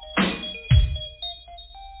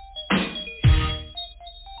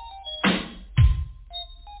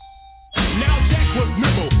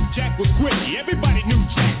 Jack was quick, everybody knew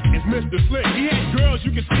Jack as Mr. Slick. He had girls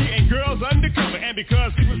you could see and girls undercover, and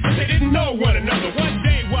because he was slick, they didn't know one another. One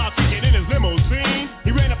day while kicking in his limousine,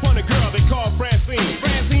 he ran upon a girl they called Francine.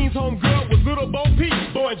 Francine's homegirl was Little Bo Peep.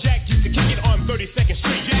 Bo and Jack used to kick it on 32nd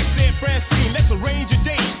Street. Jack said, Francine, let's arrange a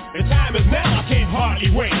date. The time is now, I can't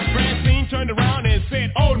hardly wait. Francine turned around and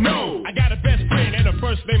said, oh no, I got a best friend and her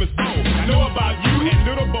first name is Bo. I know about you and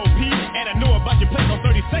Little Bo Peep, and I know about your place on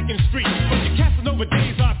 32nd Street. But your Casanova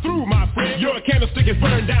days are through, my friend. Your candlestick is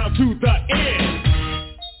burned down to the end.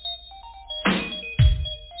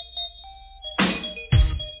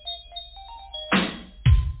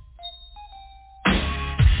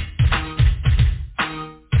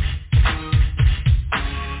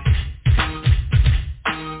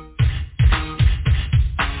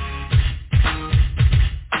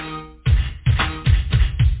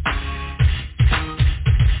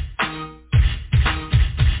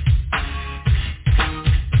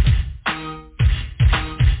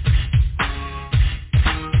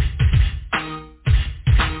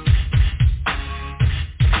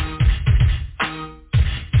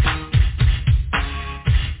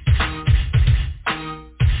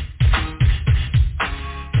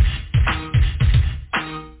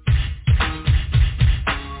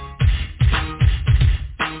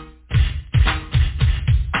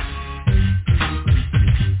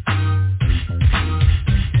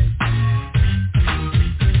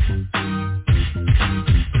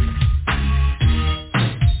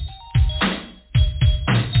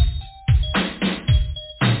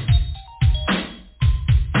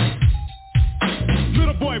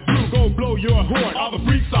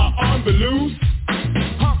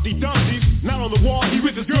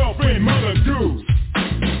 girlfriend, mother dudes.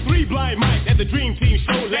 3 blind mice at the Dream Team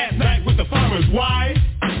show last night with the farmer's wife.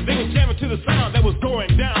 They were jamming to the sound that was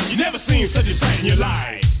going down. You never seen such a sight in your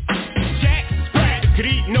life. Jack Sprat could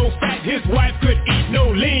eat no fat, his wife could eat no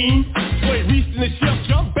lean. So he reached in the shelf,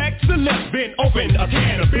 jumped back to the left, then opened a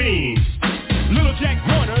can of beans. Little Jack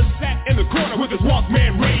Horner sat in the corner with his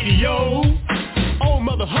Walkman radio. Old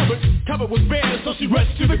Mother Hubbard's cupboard was bare, so she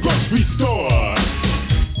rushed to the grocery store.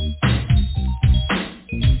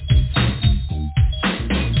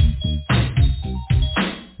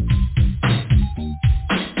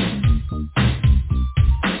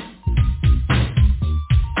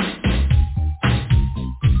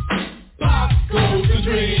 Pop goes the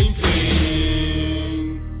Dream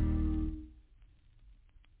Team.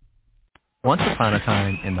 Once upon a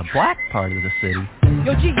time, in the black part of the city.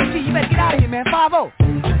 Yo, G, you better get out of here, man. 5-0.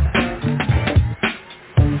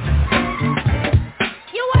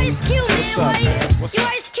 Yo, Ice Cube, man. Yo,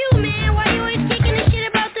 Ice Cube, man. Why you always kicking the shit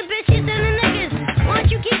about the bitches and the niggas? Why don't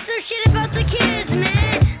you keep some shit about the kids,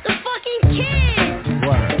 man? The fucking kids.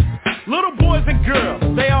 Word. Little boys and girls,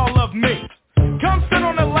 they all love me. Come sit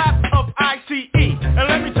on the lap of ICE, and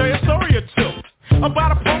let me tell you a story or two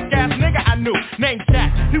about a punk-ass nigga I knew named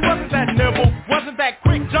Jack. He wasn't that nimble, wasn't that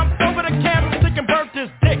quick. Jumped over the candlestick and burnt his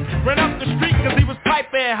dick. Ran up the street cause he was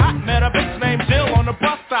piping hot. Met a bitch named Jill on the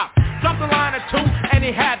bus stop. Jumped a line or two and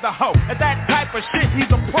he had the hoe. At that type of shit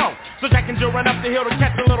he's a pro. So Jack and Jill ran up the hill to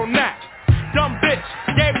catch a little nap. Dumb bitch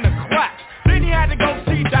gave him the clap. Then he had to go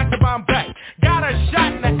see Dr. Bombay. Got a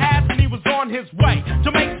shot in the ass and he was on his way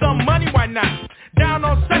to make some money, why not? Down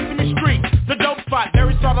on Sesame Street, the dope spot. There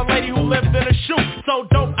he saw the lady who lived in a shoe. So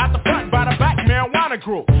dope out the front, by the back, marijuana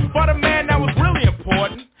grew. But a man that was really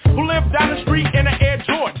important, who lived down the street in an Air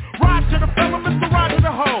Jordan. Ride to the fella, Mr. Roger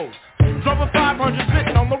the Hose. Drove a 500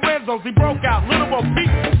 sitting on Lorenzo's. He broke out, little Bo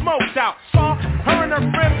Peep smoked out. Saw her and her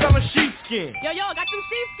friends selling sheepskin. Yo, got some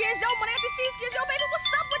sheepskins. Yo, money after sheepskins. Yo, baby,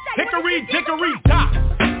 what's up with that? Hickory, dickory, dock.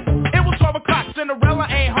 It was 12 o'clock. Cinderella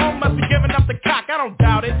ain't home, must be giving up the cock. I don't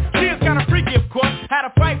doubt it. She is kind of freaky, of course. Had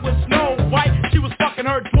a fight with Snow White. She was fucking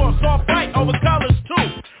her dwarf. Saw a fight over colors,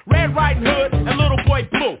 too. Red Riding Hood and Little Boy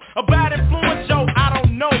Blue. A bad influence, yo, I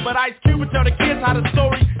don't know. But Ice Cube would tell the kids how the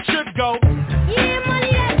story should go. Yeah,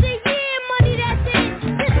 money, that's it. Yeah, money, that's it.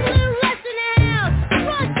 This a little less in the house.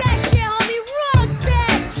 Rock that shit, homie. Rock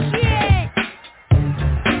that shit.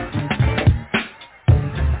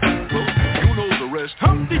 You know the rest.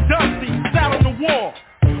 Humpty Dumpty sat on the wall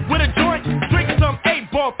with a joint, drinking some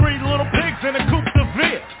 8-ball, 3 little pigs in a coupe de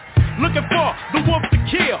ville. Looking for the wolf to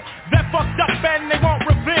kill. That fucked up and they want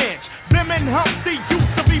revenge. Them and Humpty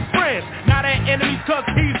used to be friends. Now they're enemies cause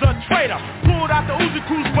he's a traitor. Pulled out the Uzi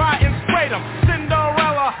Cruise by and sprayed him.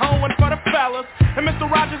 Cinderella hoeing for the fellas. And Mr.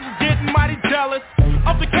 Rogers is getting mighty jealous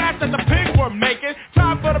of the cash that the pigs were making.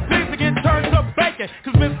 Time for the pigs to get turned to bacon.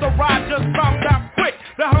 Cause Mr. Rogers found out quick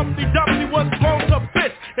that Humpty Dumpty was blown to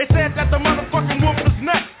bits. They said that the motherfucking wolf is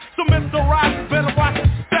next. So Mr. Rogers better watch his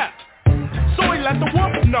step. So he let the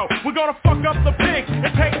wolf know we're gonna fuck up the pigs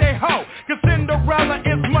and take their hoe. Cause Cinderella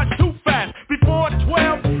is much too fast. Before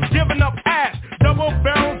 12, giving up ass. Double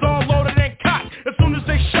barrels all loaded and cocked. As soon as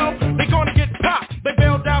they show, they gonna get popped. They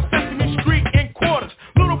bailed down Sesame Street in quarters.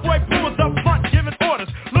 Little Boy Blue was up front giving orders.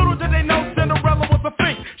 Little did they know Cinderella was a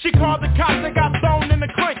fake. She called the cops and got thrown in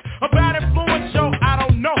the clink. A bad influence, yo, I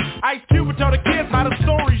don't know. Ice Cube would tell the kids how the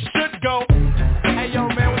story should go. Hey, yo,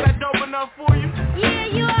 man, was that dope enough for you? Yeah,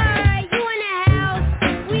 you alright. You in the house.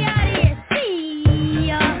 We out of here. See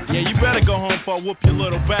ya. Yeah, you better go home before I whoop your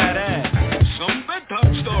little bad ass. Some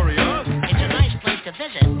bedtime story, huh? It's a nice place to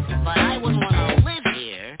visit, but I wouldn't want to live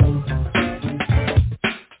here.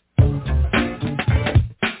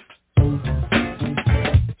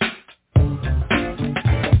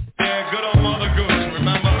 Yeah, good old Mother Goose,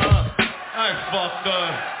 remember, huh? I fucked her.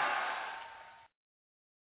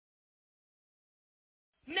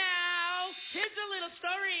 Now, here's a little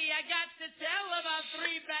story I got to tell about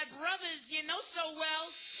 3 bad brothers you know so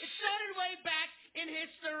well. It started way back in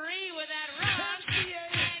history with that Ron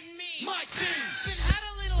and me. My team. Then had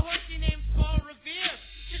a little horsey named Paul Revere.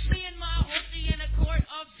 Just me and my horsey in a quart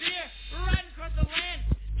of beer. Riding across the land,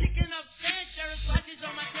 kicking up sand, sharing slices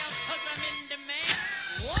on my tail, cause I'm in demand.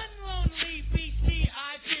 One lonely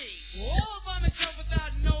BCIB. All vomit up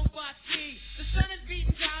without no bossy. The sun is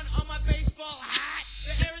beating down on my baseball hat.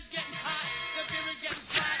 The air is getting hot, the beer is getting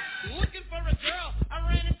flat. Looking for a girl, I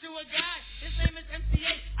ran into a guy. His name is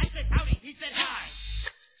MCA. I said howdy, he said hi.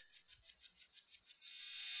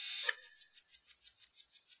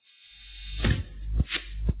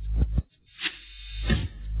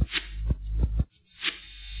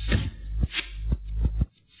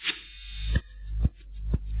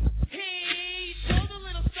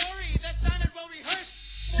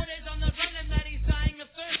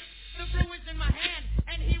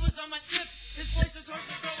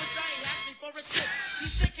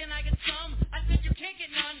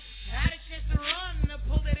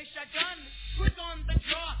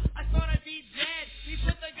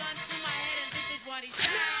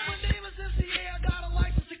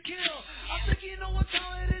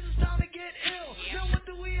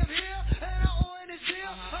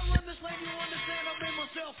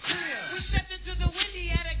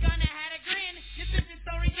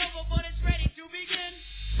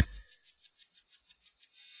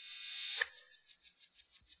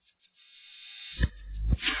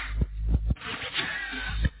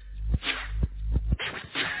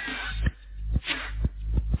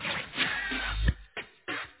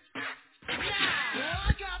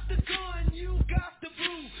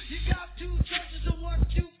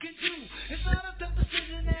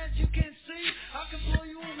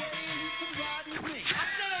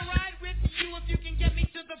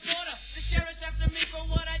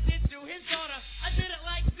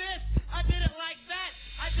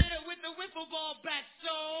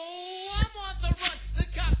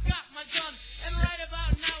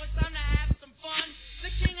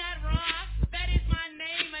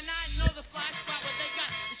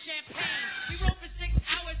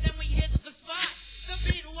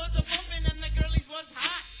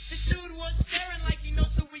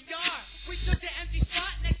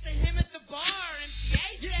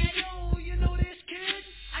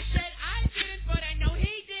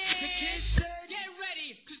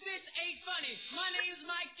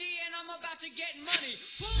 to getting money.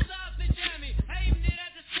 Pulls out the jammy, aimed it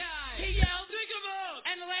at the sky. He yelled, "Dig 'em up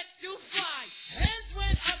and let you fly." Hands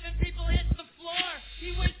went up and people hit the floor.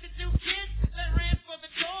 He wasted 2 kids, then ran for the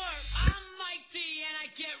door. I'm mighty and I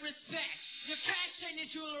get respect. Your cash and your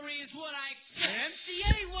jewelry is what I expect.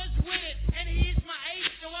 MCA was with it, and he's my ace.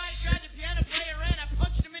 So I grabbed the piano player and I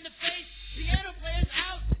punched him in the face. Piano player's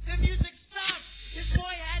out, the music stopped. His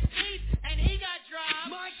boy had teeth, and he got dropped.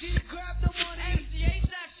 My kid grabbed the money, MCA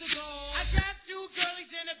snatched the gold. I grabbed 2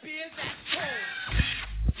 girlies and a beer that's cold.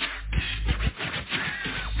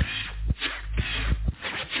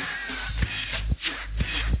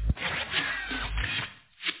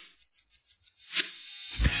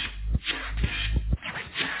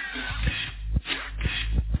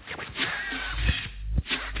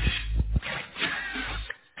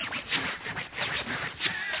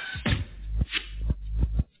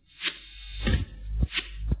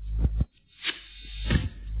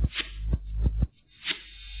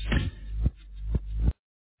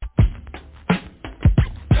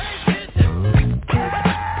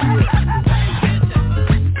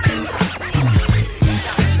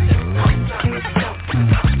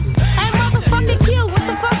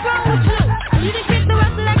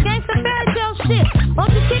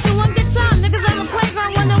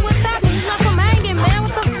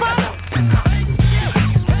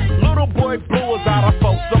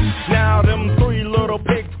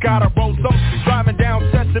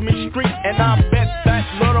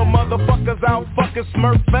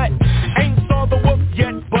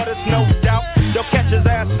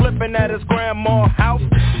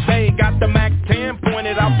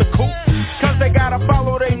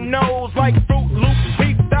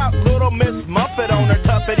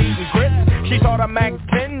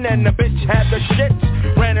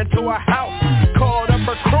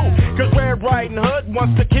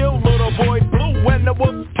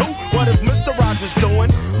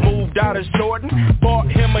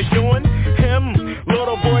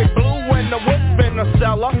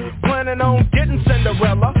 Planning on getting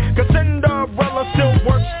Cinderella, 'cause Cinderella still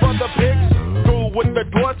works for the pigs. Through with the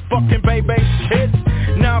dwarfs, fucking baby kids.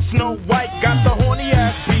 Now Snow White got the horny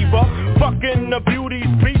ass beaver, fucking the beauty's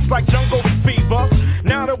beast like jungle fever.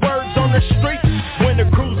 Now the word's on the street, when the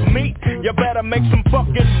crews meet, you better make some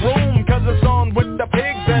fucking room, 'cause it's on with the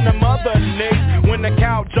pigs and the mother niggas. When the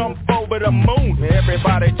cow jump over the moon,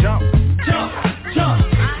 everybody jump. Jump, jump,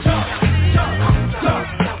 jump, jump, jump,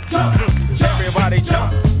 jump, jump. Everybody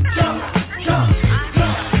jump. Jump, jump,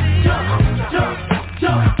 jump, jump, jump,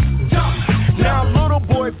 jump, jump. Now little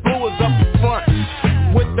boy Blue is up front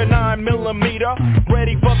with the 9mm,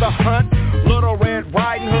 ready for the hunt. Little Red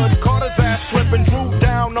Riding Hood caught his ass slipping, drew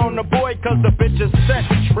down on the boy 'cause the bitch is set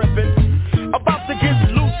tripping. About to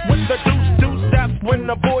get loose with the deuce, that's when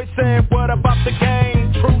the boy said, what about the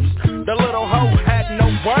game truce? The little hoe had no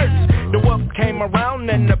words. The wolf came around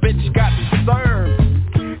and the bitch got served.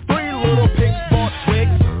 3 little pigs bought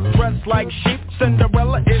wigs, dressed like sheep.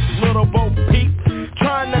 Cinderella is little Bo Peep,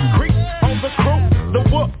 trying to creep on the crew. The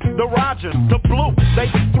Whoop, the Rogers, the Blue, they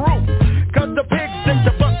threw, 'cause the pigs did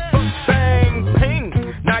the buck, bang,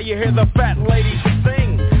 ping. Now you hear the fat lady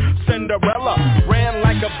sing. Cinderella ran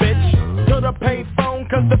like a bitch to the payphone,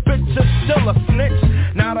 'cause the bitch is still a snitch.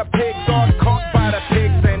 Now the pigs are caught by the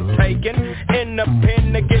pigs and taken in the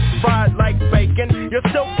pen to get fried like bacon. You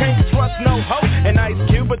still can't trust no hoe, and Ice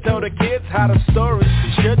Cube would tell the kids how the story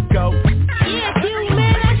should go. Yeah, Cube,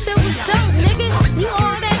 man, that shit was dope, nigga. You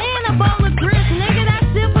all that in a bowl of grits, nigga. That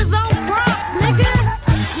shit was on props, nigga.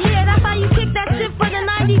 Yeah, that's how you kick that shit for the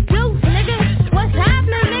 92, nigga. What's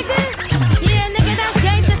happening, nigga? Yeah, nigga, that's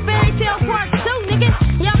Games and Fairy Tale Part 2, nigga.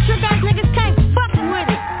 Y'all trick ass niggas can't fuck with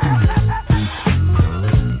it.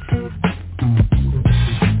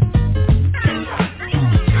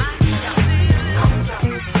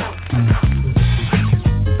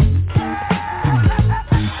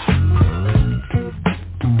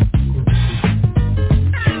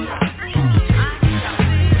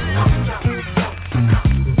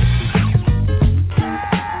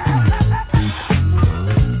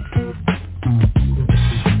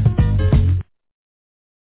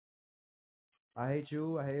 I hate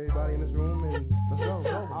you, I hate everybody in this room, and let's go.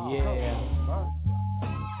 Yeah.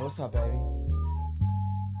 What's up, baby?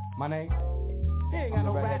 My name? He ain't got I'm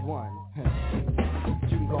no the rap. Redhead One.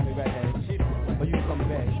 You can call me Redhead. Or you can call me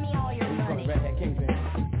Bad. Give me all your Or you can call me money. Redhead Kingpin.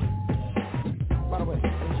 By the way,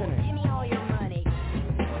 what's your name? Give me all your money. Give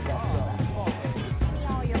me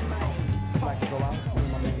all your money. I'd like to go out, see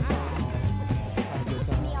my name. Have a good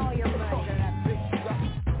time. Give me all your money.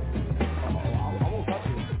 I won't touch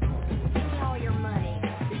you. Give me all your money.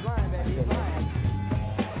 He's lying, baby. He's lying.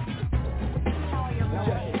 Give me all your Now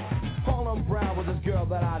money. check it. Harlem first girl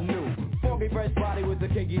that I knew. Funky fresh body with the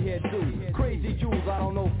kinky hair too. Crazy jewels, I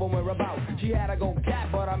don't know from where about. She had to go cat,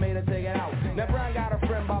 but I made her take it out. Now Brown got a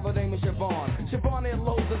friend by the name of Siobhan. Siobhan in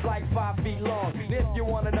lows is like 5 feet long. And if you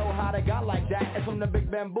wanna know how they got like that, it's from the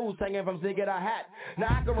big bamboos hanging from Zig a hat.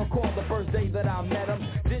 Now I can recall the first day that I met him.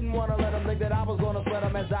 Didn't wanna let him think that I was gonna sweat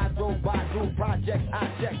him as I drove by through projects. I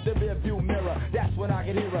checked the rearview mirror. That's when I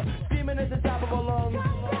could hear her screaming at the top of her lungs.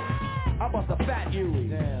 I bust a fat Huey.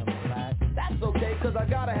 Damn, black. That's okay, cause I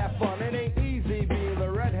gotta have fun. It ain't easy being the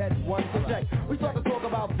redhead one. So check, we start to talk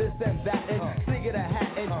about this and that and singing a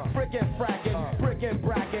hat and frickin' frackin', brickin'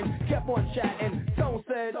 brackin'. Kept on chatting, Tone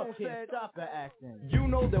said, stop the acting. You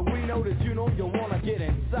know that we know that you know you wanna get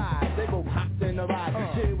inside. They both hopped in the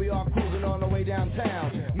ride. Here we are cruising on the way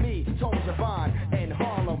downtown. Me, Tone Siobhan, and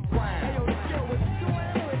Harlem Brown. Hey yo, this girl was doing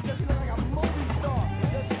it, just look like a movie star.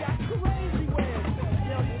 Yo, she got crazy ways.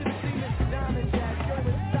 Yo, you should have seen this diamond jack.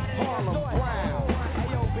 Harlem Brown. Hey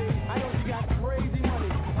yo, B, I know she got crazy money.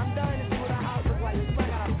 I'm dying to see what her house looks like. It's like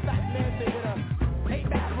a fat mansion with a 8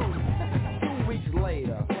 bathrooms. 2 weeks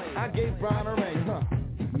later, I gave Brown a ring,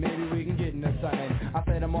 maybe we can get into something. I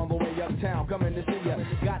said I'm on the way uptown, coming to see ya.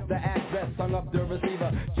 Got the address, hung up the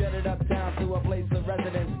receiver. Jetted uptown to a place of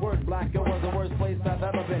residence. Word black, it was the worst place I've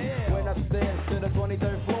ever been. Went upstairs to the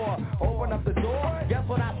 23rd floor. Opened up the door, guess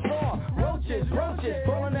what I saw? Roaches,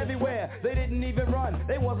 crawling everywhere. They didn't even run,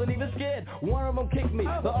 they wasn't even scared. One of them kicked me,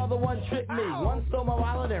 the other one tricked me. One stole my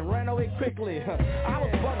wallet and ran away quickly. I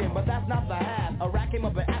was bugging, but that's not the half. A rat came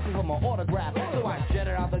up and asked me for my autograph. So I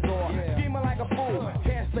jetted out the door, screaming like a fool.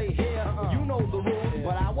 Can't stay here, you know the rules.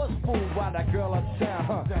 But I was fooled by that girl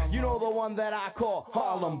uptown. You know the one that I call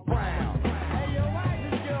Harlem Brown. Hey yo, why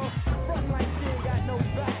is this girl front like she ain't got no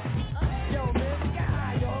back? Yo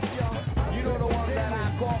man, yo. You know the one that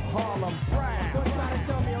I call Harlem Brown. Don't try to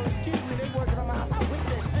tell me, oh excuse me, they working on my house. I wish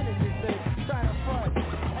they finished this thing, trying to front.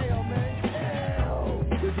 Hey yo man,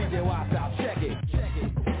 the DJ Watts out, check it.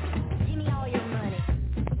 Give me all your money.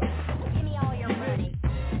 Give me all your money.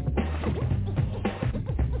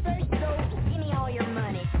 First though, give me all your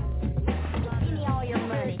money. Give me all your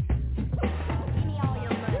money. Give me all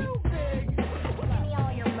your money. Too big. Give me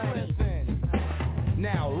all your money. Listen.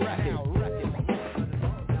 Now wreck it.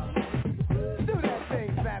 Do that thing,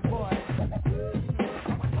 fat boy.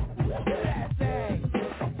 Do that thing.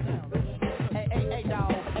 Hey,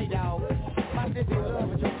 dog. My sister love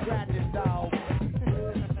with your scratches, dog.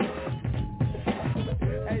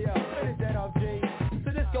 Hey, yo, finish that off, G. So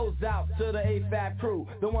this goes out to the A5 crew,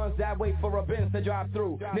 the ones that wait for a Benz to drive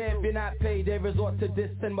through. Now if you're not paid, they resort to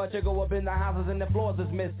dissing, but you go up in the houses and the floors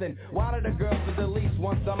is missing. One of the girls is at least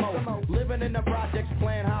once a month, living in the projects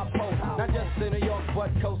playing hot post. Not just in New York,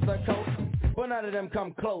 but coast to coast. But none of them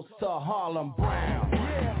come close to Harlem Brown.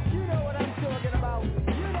 Yeah, you know what I'm talking about.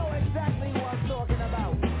 You know exactly what I'm talking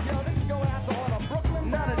about. Yo, this is going out to all the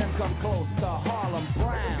Brooklyn Browns. None of them come close to Harlem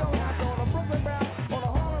Brown. This is going out to all the Brooklyn Browns, all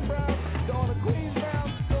the Harlem Browns, to all the Queens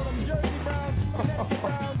Browns, to all them Jersey Browns, Connecticut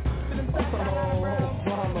Browns, to them South Carolina Browns,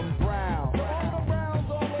 Harlem Brown. To all the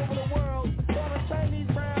Browns all over the world, to all the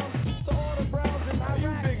Chinese Browns, to all the Browns in Iraq.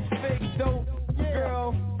 You big fake dope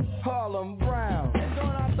girl, Harlem Brown. It's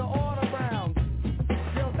going out to all the Browns.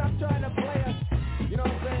 Yo, stop trying to play us. You know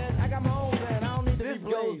what I'm saying? I got my own band. I don't need to be played.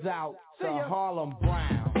 This goes out to Harlem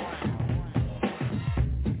Brown.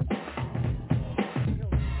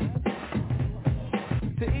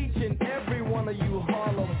 To each and every one of you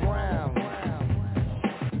Harlem Browns.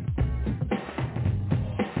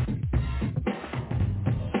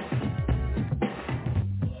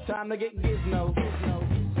 Time to get gizmo.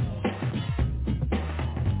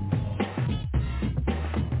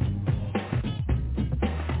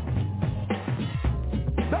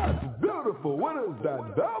 That's beautiful. What is that,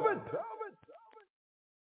 David?